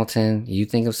Lewis Hamilton. You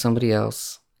think of somebody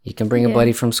else. You can bring a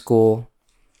buddy from school.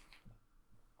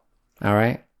 All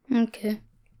right? Okay.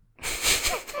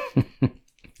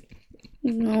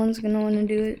 No one's going to want to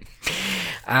do it.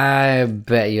 I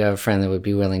bet you have a friend that would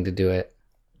be willing to do it.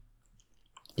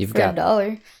 You've got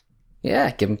 $1. Yeah,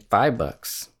 give him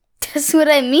 $5. That's what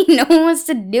I mean. No one wants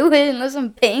to do it unless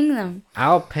I'm paying them.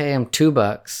 I'll pay him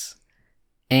 $2.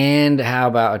 And how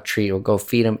about a treat? We'll go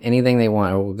feed them anything they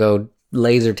want, or we'll go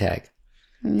laser tag.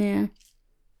 Yeah.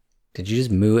 Did you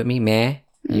just moo at me? Meh?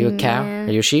 Are you a cow? Yeah.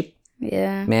 Are you a sheep?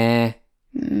 Yeah. Meh.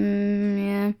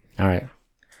 Yeah. All right.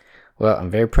 Well,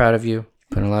 I'm very proud of you.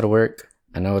 Putting a lot of work.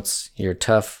 I know you're a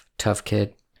tough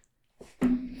kid.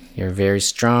 You're very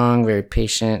strong, very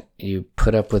patient. You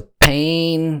put up with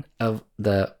pain of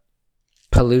the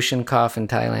pollution cough in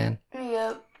Thailand.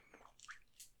 Yep.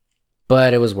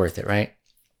 But it was worth it, right?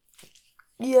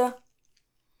 Yeah.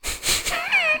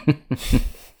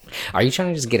 Are you trying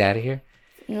to just get out of here?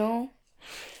 No.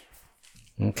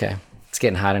 Okay. It's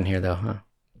getting hot in here, though, huh?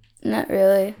 Not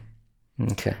really.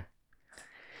 Okay.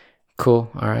 Cool.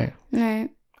 All right. All right.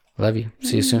 Love you.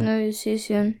 See you soon. Love you. See you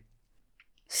soon.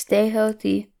 Stay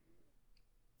healthy.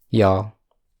 Y'all.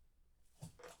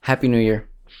 Happy New Year.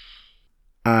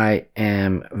 I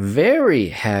am very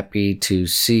happy to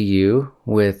see you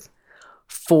with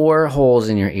 4 holes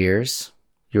in your ears.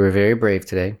 You were very brave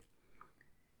today.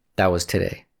 That was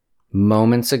today.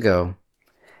 Moments ago,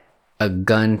 a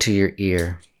gun to your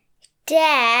ear.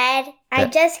 Dad, I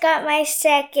just got my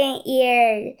second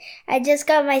ear. I just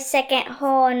got my second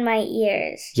hole in my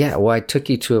ears. Yeah, well, I took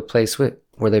you to a place where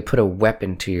they put a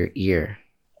weapon to your ear.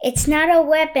 It's not a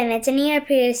weapon. It's an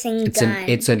ear-piercing gun.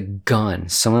 It's a gun.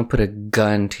 Someone put a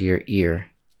gun to your ear.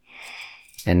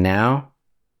 And now,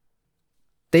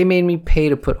 they made me pay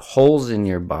to put holes in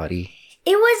your body.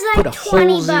 It was like put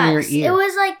 20 holes bucks. in your ear. It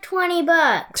was like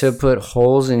 $20. To put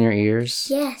holes in your ears?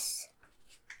 Yes.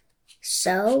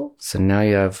 So now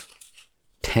you have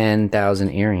 10,000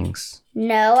 earrings.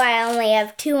 No, I only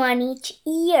have 2 on each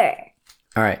ear.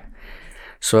 All right.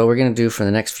 So what we're going to do for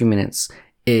the next few minutes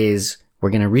is we're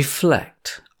going to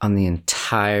reflect on the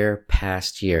entire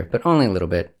past year, but only a little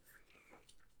bit.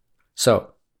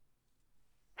 So,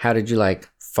 how did you like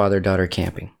father-daughter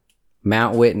camping?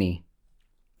 Mount Whitney.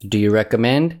 Do you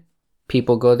recommend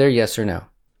people go there, yes or no?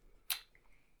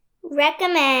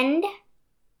 Recommend,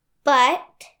 but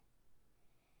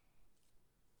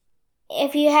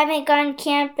if you haven't gone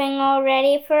camping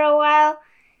already for a while,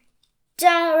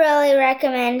 don't really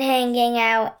recommend hanging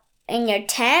out in your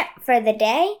tent for the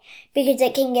day because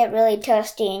it can get really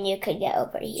toasty and you could get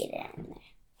overheated in there.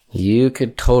 You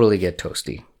could totally get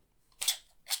toasty.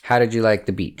 How did you like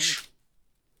the beach?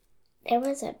 There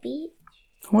was a beach?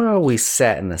 Well, we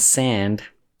sat in the sand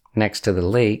next to the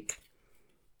lake.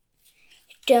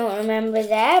 Don't remember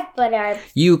that, but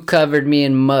You covered me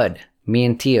in mud. Me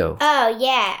and Tio. Oh,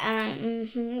 yeah.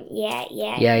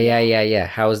 Yeah.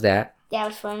 How was that? That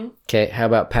was fun. Okay, how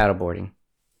about paddleboarding?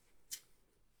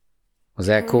 Was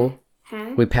that cool?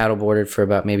 Huh? We paddleboarded for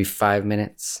about maybe 5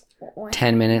 minutes,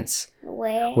 10 minutes,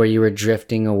 Where? where you were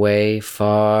drifting away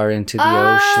far into the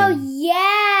Oh, ocean.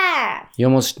 yeah. You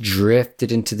almost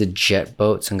drifted into the jet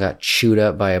boats and got chewed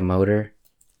up by a motor.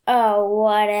 Oh,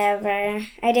 whatever.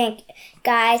 I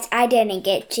didn't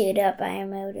get chewed up by a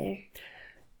motor.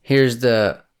 Here's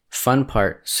the fun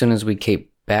part. As soon as we came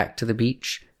back to the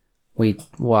beach, we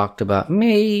walked about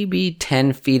maybe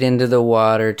 10 feet into the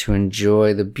water to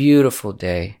enjoy the beautiful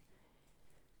day.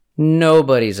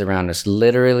 Nobody's around us.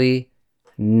 Literally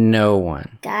no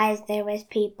one. Guys, there was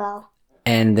people.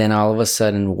 And then all of a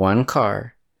sudden, one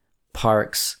car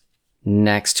parks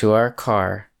next to our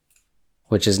car,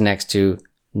 which is next to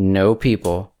no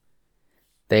people.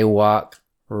 They walk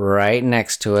right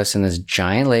next to us in this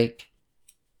giant lake.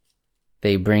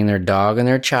 They bring their dog and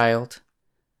their child.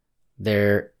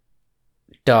 Their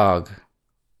dog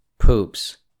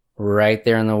poops right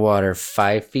there in the water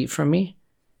 5 feet from me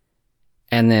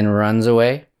and then runs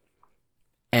away.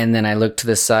 And then I look to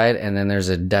the side and then there's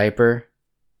a diaper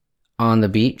on the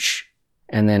beach.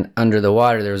 And then under the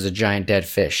water, there was a giant dead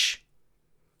fish.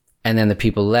 And then the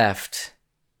people left.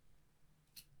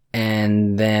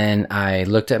 And then I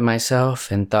looked at myself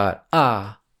and thought,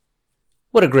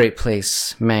 what a great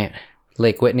place, man.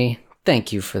 Lake Whitney,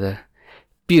 thank you for the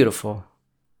beautiful,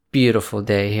 beautiful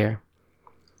day here.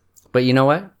 But you know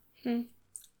what?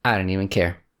 I didn't even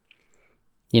care.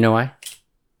 You know why?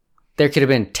 There could have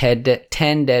been 10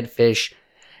 dead fish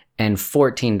and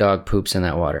 14 dog poops in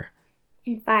that water.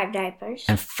 And 5 diapers.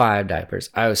 And 5 diapers.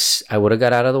 I would have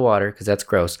got out of the water because that's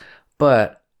gross.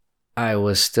 But I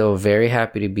was still very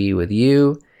happy to be with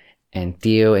you and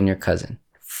Theo and your cousin.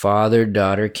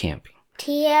 Father-daughter camping.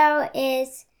 Tio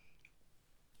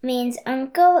means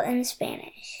uncle in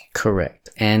Spanish. Correct.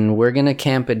 And we're going to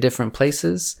camp at different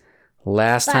places.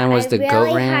 Last time was the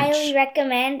goat ranch. I highly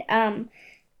recommend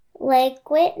Lake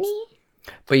Whitney.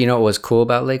 But you know what was cool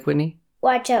about Lake Whitney?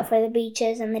 Watch out for the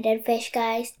beaches and the dead fish,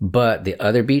 guys. But the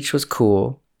other beach was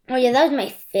cool. Oh, yeah, that was my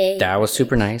favorite. That was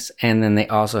super nice. And then they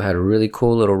also had a really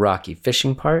cool little rocky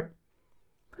fishing part.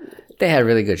 They had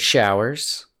really good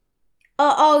showers.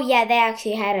 Oh, yeah, they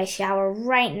actually had a shower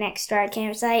right next to our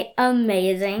campsite.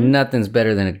 Amazing. Nothing's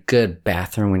better than a good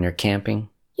bathroom when you're camping.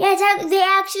 Yeah, they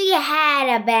actually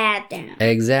had a bathroom.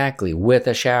 Exactly, with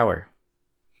a shower.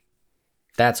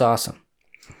 That's awesome.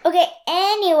 Okay,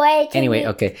 anyway.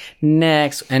 Okay.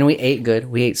 Next, and we ate good.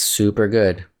 We ate super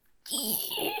good.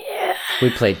 Yeah.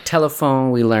 We played telephone.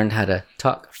 We learned how to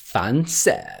talk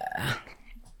fancy.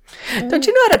 Don't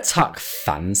you know how to talk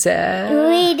fancy?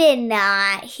 We did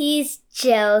not. He's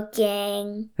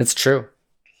joking. It's true.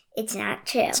 It's not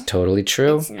true. It's totally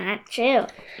true. It's not true.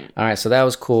 All right, so that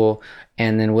was cool.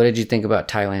 And then what did you think about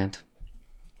Thailand?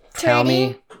 Tell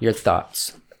me your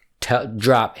thoughts.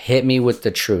 Hit me with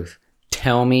the truth.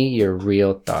 Tell me your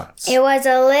real thoughts. It was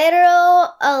a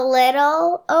little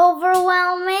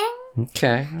overwhelming.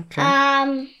 Okay.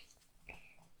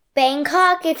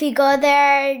 Bangkok, if you go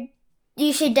there,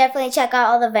 you should definitely check out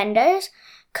all the vendors.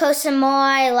 Koh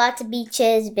Samui, lots of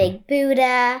beaches, Big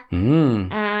Buddha.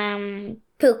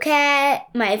 Phuket,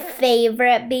 my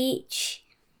favorite beach.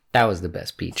 That was the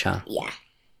best beach, huh? Yeah.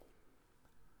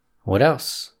 What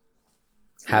else?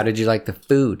 How did you like the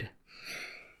food?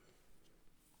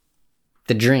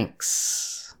 The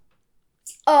drinks.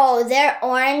 Oh, their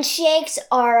orange shakes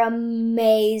are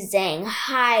amazing.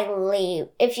 Highly.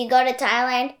 If you go to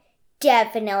Thailand,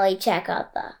 definitely check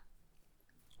out the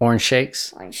Orange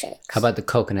shakes? orange shakes. How about the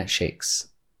coconut shakes?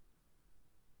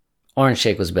 Orange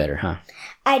shake was better, huh?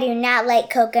 I do not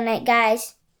like coconut,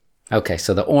 guys. Okay,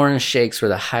 so the orange shakes were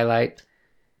the highlight.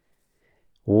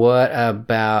 What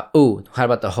about... how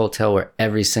about the hotel where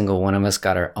every single one of us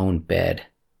got our own bed?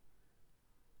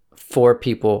 4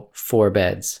 people, 4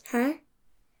 beds. Huh?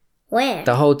 Where?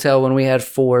 The hotel when we had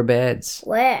 4 beds.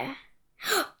 Where?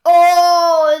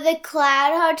 Oh, the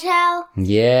Cloud Hotel?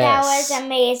 Yes. That was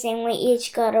amazing. We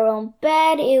each got our own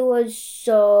bed. It was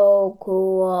so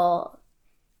cool.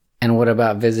 And what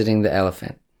about visiting the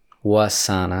elephant?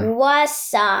 Wasana.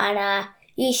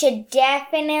 you should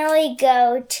definitely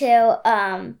go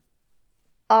to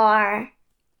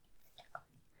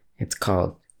It's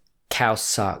called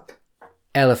Khao-sok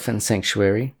Elephant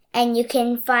Sanctuary. and you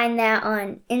can find that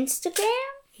on Instagram.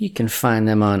 You can find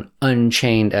them on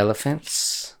Unchained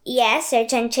Elephants. Yes,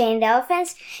 search Unchained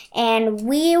Elephants. And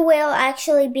we will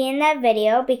actually be in that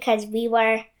video because we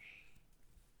were...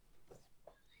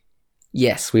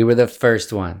 Yes, we were the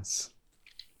first ones.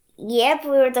 Yep,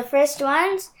 we were the first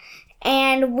ones.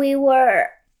 And we were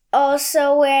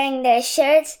also wearing the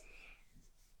shirts.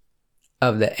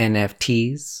 Of the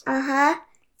NFTs. Uh-huh.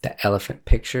 The elephant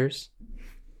pictures.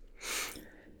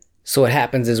 So what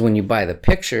happens is when you buy the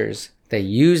pictures, they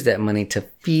use that money to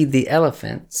feed the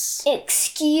elephants.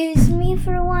 Excuse me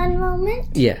for one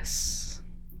moment. Yes.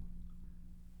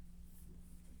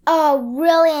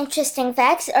 Really interesting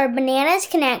facts are bananas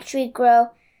can actually grow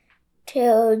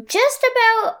to just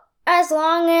about as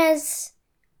long as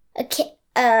a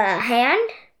hand.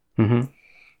 Mm-hmm.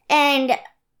 And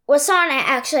Wasana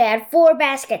actually had 4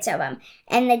 baskets of them.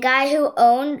 And the guy who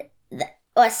owned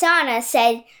Wasana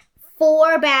said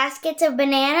 4 baskets of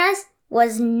bananas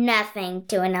was nothing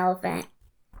to an elephant.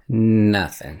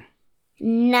 Nothing.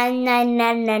 None.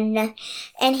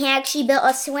 And he actually built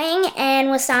a swing and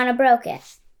Wasana broke it.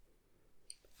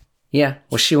 Yeah,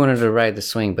 well, she wanted to ride the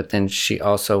swing, but then she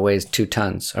also weighs 2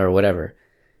 tons or whatever.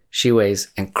 She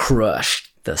weighs and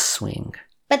crushed the swing.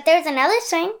 But there's another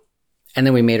swing. And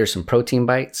then we made her some protein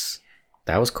bites.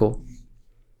 That was cool.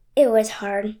 It was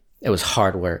hard. It was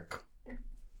hard work,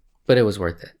 but it was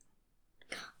worth it.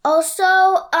 Also,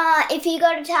 if you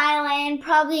go to Thailand,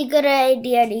 probably a good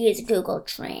idea to use Google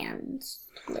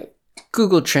Translate.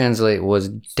 Google Translate was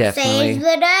definitely Save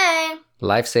the day.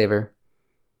 lifesaver.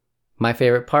 My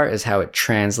favorite part is how it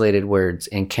translated words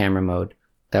in camera mode.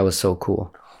 That was so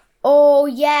cool. Oh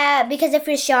yeah, because if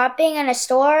you're shopping in a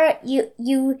store, you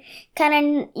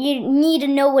need to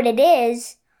know what it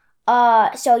is.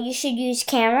 So you should use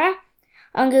camera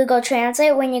on Google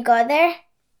Translate when you go there.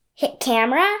 Hit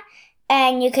camera,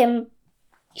 and you can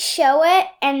show it,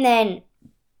 and then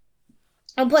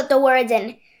put the words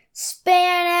in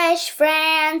Spanish,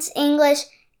 France, English,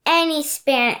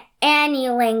 any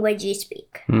language you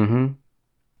speak. Mm-hmm.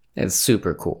 It's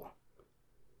super cool.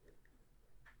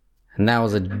 And that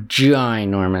was a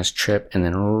ginormous trip. And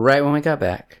then right when we got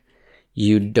back,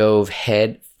 you dove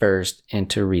head first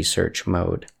into research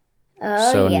mode.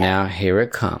 Oh, so yeah. now here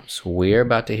it comes. We're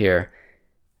about to hear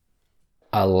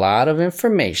a lot of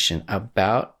information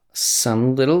about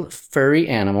some little furry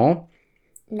animal.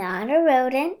 Not a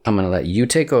rodent. I'm going to let you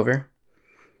take over.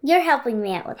 You're helping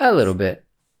me out with A little bit.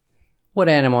 What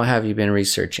animal have you been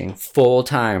researching full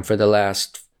time for the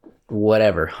last,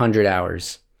 100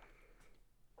 hours?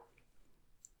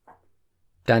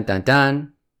 Dun, dun,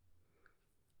 dun.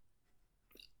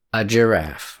 A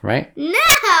giraffe, right?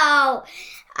 No!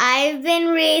 I've been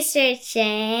researching...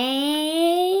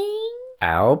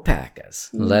 Alpacas.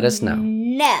 Let us know.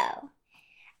 No.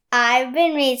 I've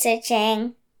been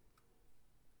researching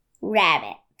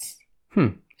rabbits.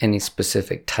 Any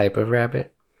specific type of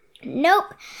rabbit?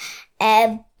 Nope.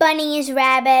 Bunnies,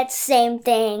 rabbits, same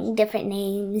thing, different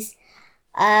names.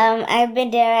 I've been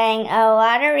doing a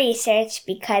lot of research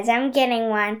because I'm getting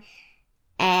one,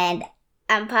 and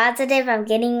I'm positive I'm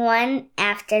getting one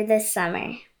after this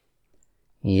summer.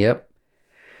 Yep.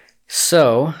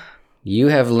 So, you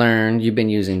have learned, you've been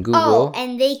using Google. Oh,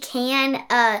 and they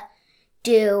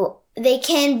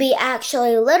can be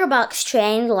actually litter box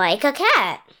trained like a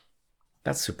cat.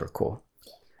 That's super cool.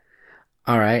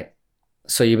 All right.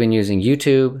 So you've been using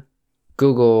YouTube,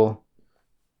 Google,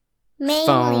 Mainly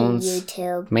phones.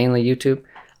 YouTube. Mainly YouTube.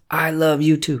 I love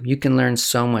YouTube. You can learn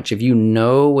so much. If you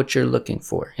know what you're looking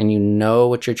for and you know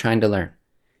what you're trying to learn,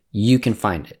 you can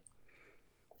find it.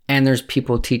 And there's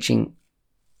people teaching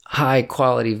high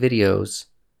quality videos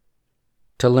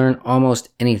to learn almost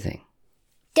anything.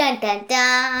 Dun dun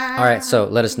dun. All right, so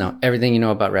let us know everything you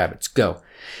know about rabbits. Go.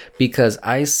 Because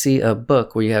I see a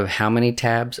book where you have how many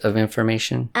tabs of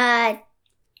information?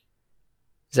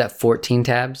 Is that 14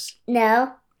 tabs?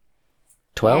 No.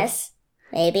 12? Yes.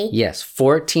 Maybe. Yes,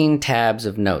 14 tabs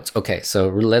of notes. Okay, so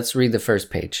let's read the first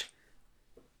page.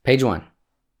 Page 1.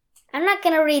 I'm not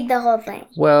gonna read the whole thing.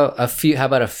 Well, a few. How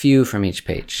about a few from each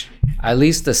page? At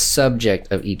least the subject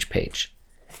of each page.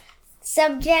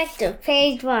 Subject of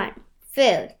page 1.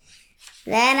 Food.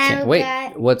 Then I've Wait,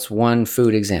 got what's one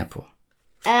food example?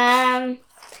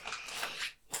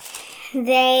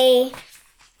 they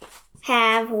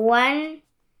have one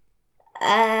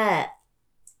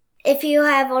if you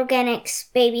have organic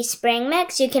baby spring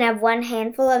mix, you can have one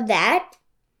handful of that.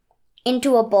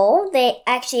 into a bowl. They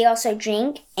actually also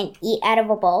drink and eat out of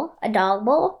a bowl, a dog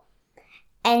bowl.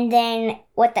 And then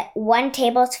with 1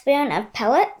 tablespoon of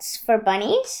pellets for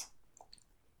bunnies.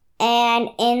 And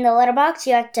in the litter box,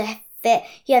 you have to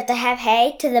have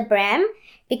hay to the brim,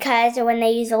 because when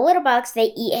they use the litter box,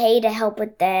 they eat hay to help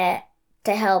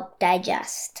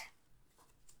digest.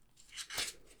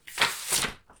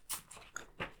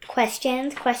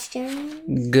 Questions?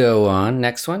 Go on.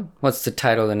 Next one. What's the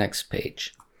title of the next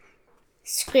page?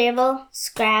 Scribble,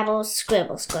 scrabble,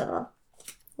 scribble, scribble.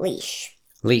 Leash.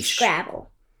 Leash. Scrabble.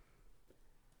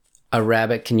 A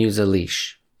rabbit can use a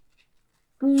leash.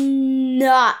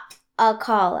 Not a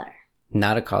collar.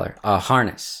 Not a collar. A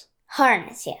harness.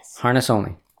 Harness, yes. Harness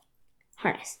only.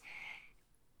 Harness.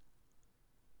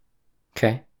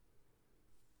 Okay.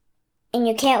 And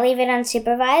you can't leave it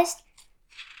unsupervised.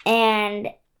 And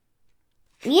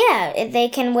yeah, they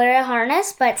can wear a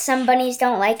harness, but some bunnies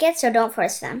don't like it, so don't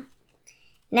force them.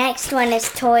 Next one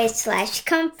is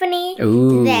toy/company.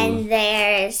 Ooh. Then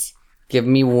there's... Give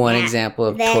me one example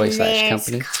of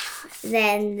toy/company.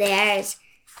 Then there's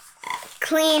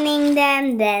cleaning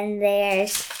them. Then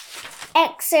there's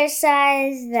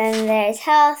exercise. Then there's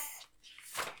health,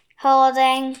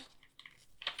 holding,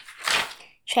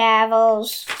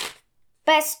 travels,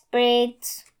 best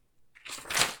breeds,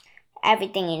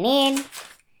 everything you need.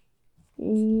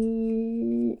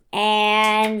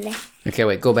 And Okay,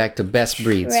 wait. Go back to best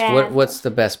breeds. What's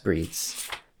the best breeds?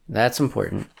 That's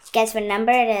important. Guess what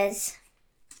number it is?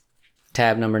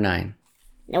 Tab number 9.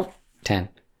 Nope. 10.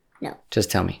 No.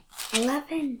 Just tell me.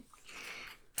 11.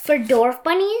 For dwarf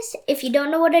bunnies, if you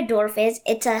don't know what a dwarf is,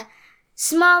 it's a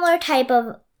smaller type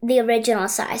of the original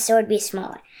size, so it would be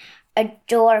smaller. A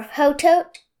dwarf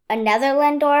Hotot, a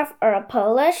Netherland dwarf, or a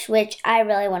Polish, which I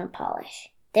really want to polish.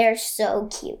 They're so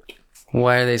cute.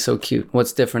 Why are they so cute?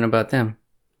 What's different about them?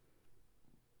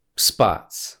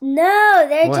 Spots. No,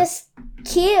 they're What? just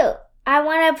cute. I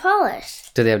want to polish.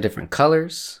 Do they have different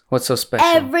colors? What's so special?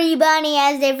 Every bunny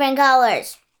has different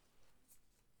colors.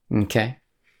 Okay.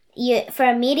 For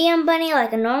a medium bunny,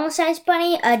 like a normal sized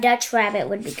bunny, a Dutch rabbit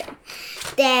would be good.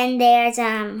 Then there's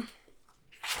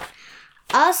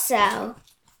also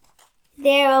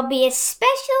there will be a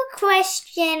special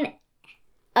question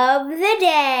of the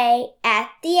day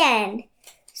at the end.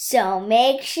 So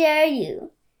make sure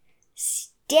you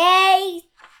stay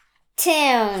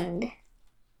tuned.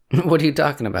 What are you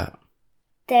talking about?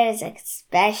 There's a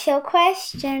special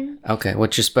question. Okay,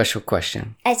 what's your special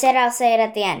question? I said I'll say it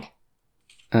at the end.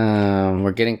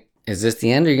 Is this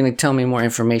the end, or are you going to tell me more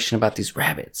information about these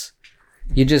rabbits?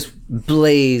 You just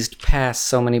blazed past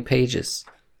so many pages.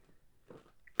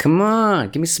 Come on,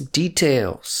 give me some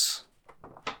details.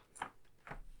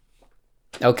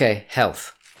 Okay,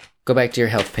 health. Go back to your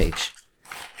health page.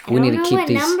 I don't know what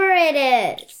number it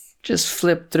is. Just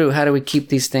flip through. How do we keep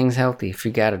these things healthy? If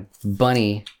you got a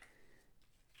bunny,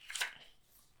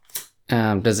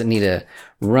 does it need to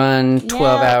run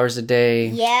 12 hours a day?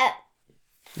 Yep.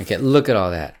 Okay, look at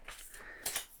all that.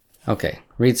 Okay,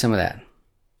 read some of that.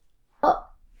 Oh,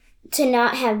 to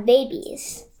not have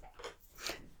babies.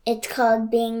 It's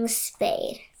called being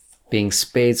spayed. Being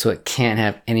spayed so it can't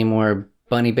have any more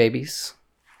bunny babies?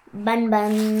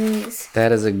 Buns.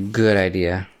 That is a good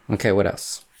idea. Okay, what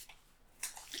else?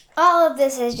 All of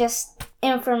this is just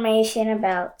information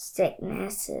about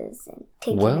sicknesses and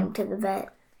taking them to the vet.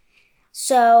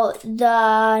 So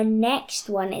the next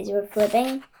one is we're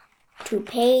flipping to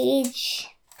page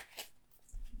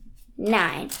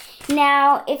 9.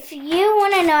 Now, if you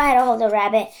want to know how to hold a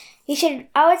rabbit, you should,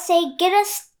 I would say, get a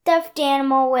stuffed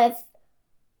animal with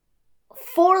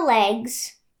 4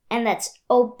 legs and that's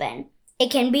open.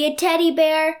 It can be a teddy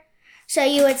bear. So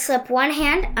you would slip one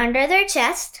hand under their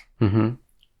chest, then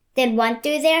one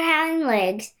through their hind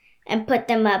legs, and put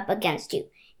them up against you.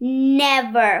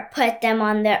 Never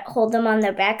hold them on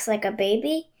their backs like a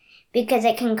baby, because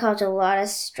it can cause a lot of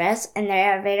stress and they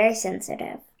are very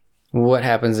sensitive. What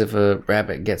happens if a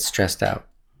rabbit gets stressed out?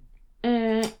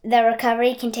 The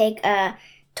recovery can take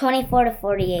 24 to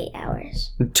 48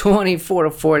 hours. 24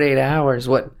 to 48 hours?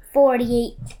 What?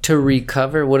 48. To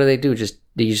recover? What do?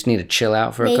 Do you just need to chill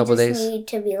out for a couple days? They just need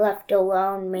to be left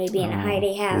alone, maybe in a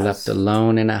hidey house. Left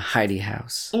alone in a hidey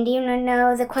house. And do you want to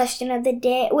know the question of the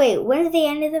day? Wait, when's the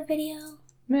end of the video?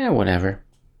 Whatever.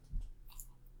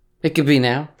 It could be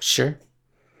now, sure.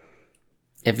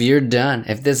 If you're done,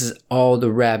 if this is all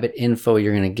the rabbit info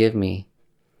you're going to give me.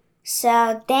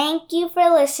 So, thank you for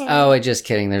listening. Oh, wait, just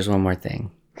kidding. There's one more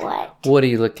thing. What? What are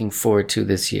you looking forward to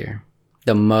this year?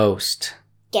 The most?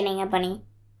 Getting a bunny.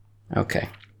 Okay.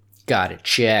 Got it.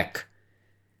 Check.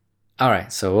 All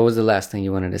right. So what was the last thing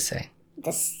you wanted to say?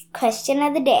 question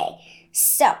of the day.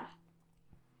 So,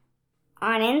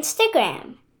 on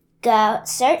Instagram, go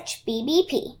search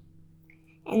BBP.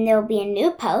 And there'll be a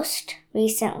new post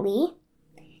recently.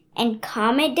 And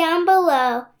comment down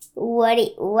below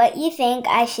what you think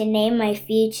I should name my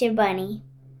future bunny.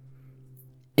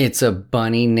 It's a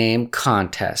bunny name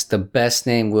contest. The best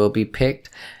name will be picked,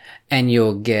 and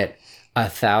you'll get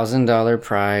 $1,000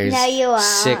 prize. No, you won't.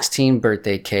 16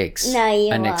 birthday cakes. No,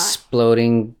 you an won't.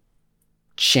 exploding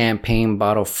champagne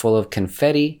bottle full of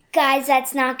confetti. Guys,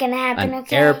 that's not gonna happen, An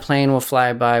okay? airplane will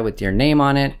fly by with your name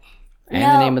on it and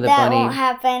no, the name of the that bunny. won't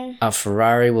happen. A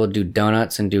Ferrari will do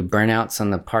donuts and do burnouts on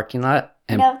the parking lot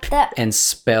and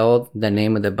spell the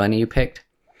name of the bunny you picked.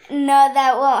 No,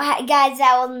 that won't. Guys,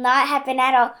 that will not happen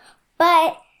at all.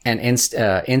 But And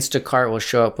Instacart will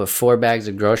show up with 4 bags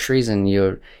of groceries, and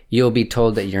you'll be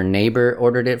told that your neighbor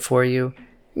ordered it for you.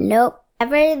 nope.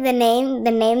 Ever the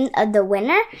name of the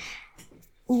winner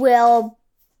will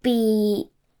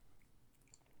be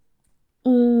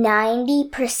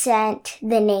 90%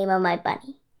 the name of my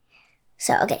bunny.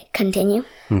 So, okay, continue.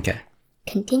 Okay.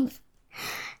 Continue.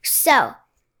 So,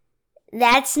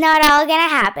 that's not all gonna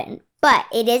happen, but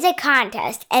it is a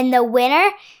contest, and the winner,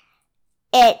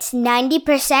 it's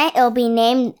 90%, it'll be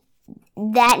named,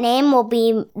 that name will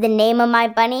be the name of my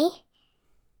bunny,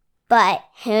 but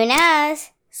who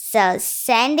knows? So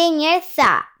send in your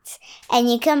thoughts, and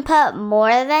you can put more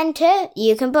than 2,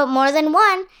 you can put more than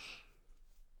 1.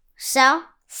 So,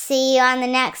 see you on the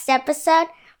next episode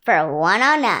for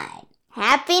 109.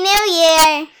 Happy New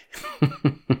Year!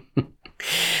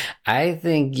 I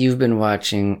think you've been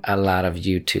watching a lot of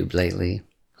YouTube lately.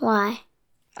 Why?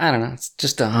 I don't know. It's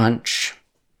just a hunch.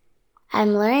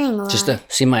 I'm learning a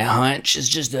lot. See, my hunch is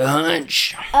just a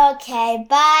hunch. Okay,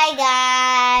 bye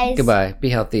guys. Goodbye. Be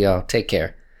healthy, y'all. Take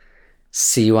care.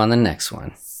 See you on the next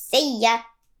one. See ya.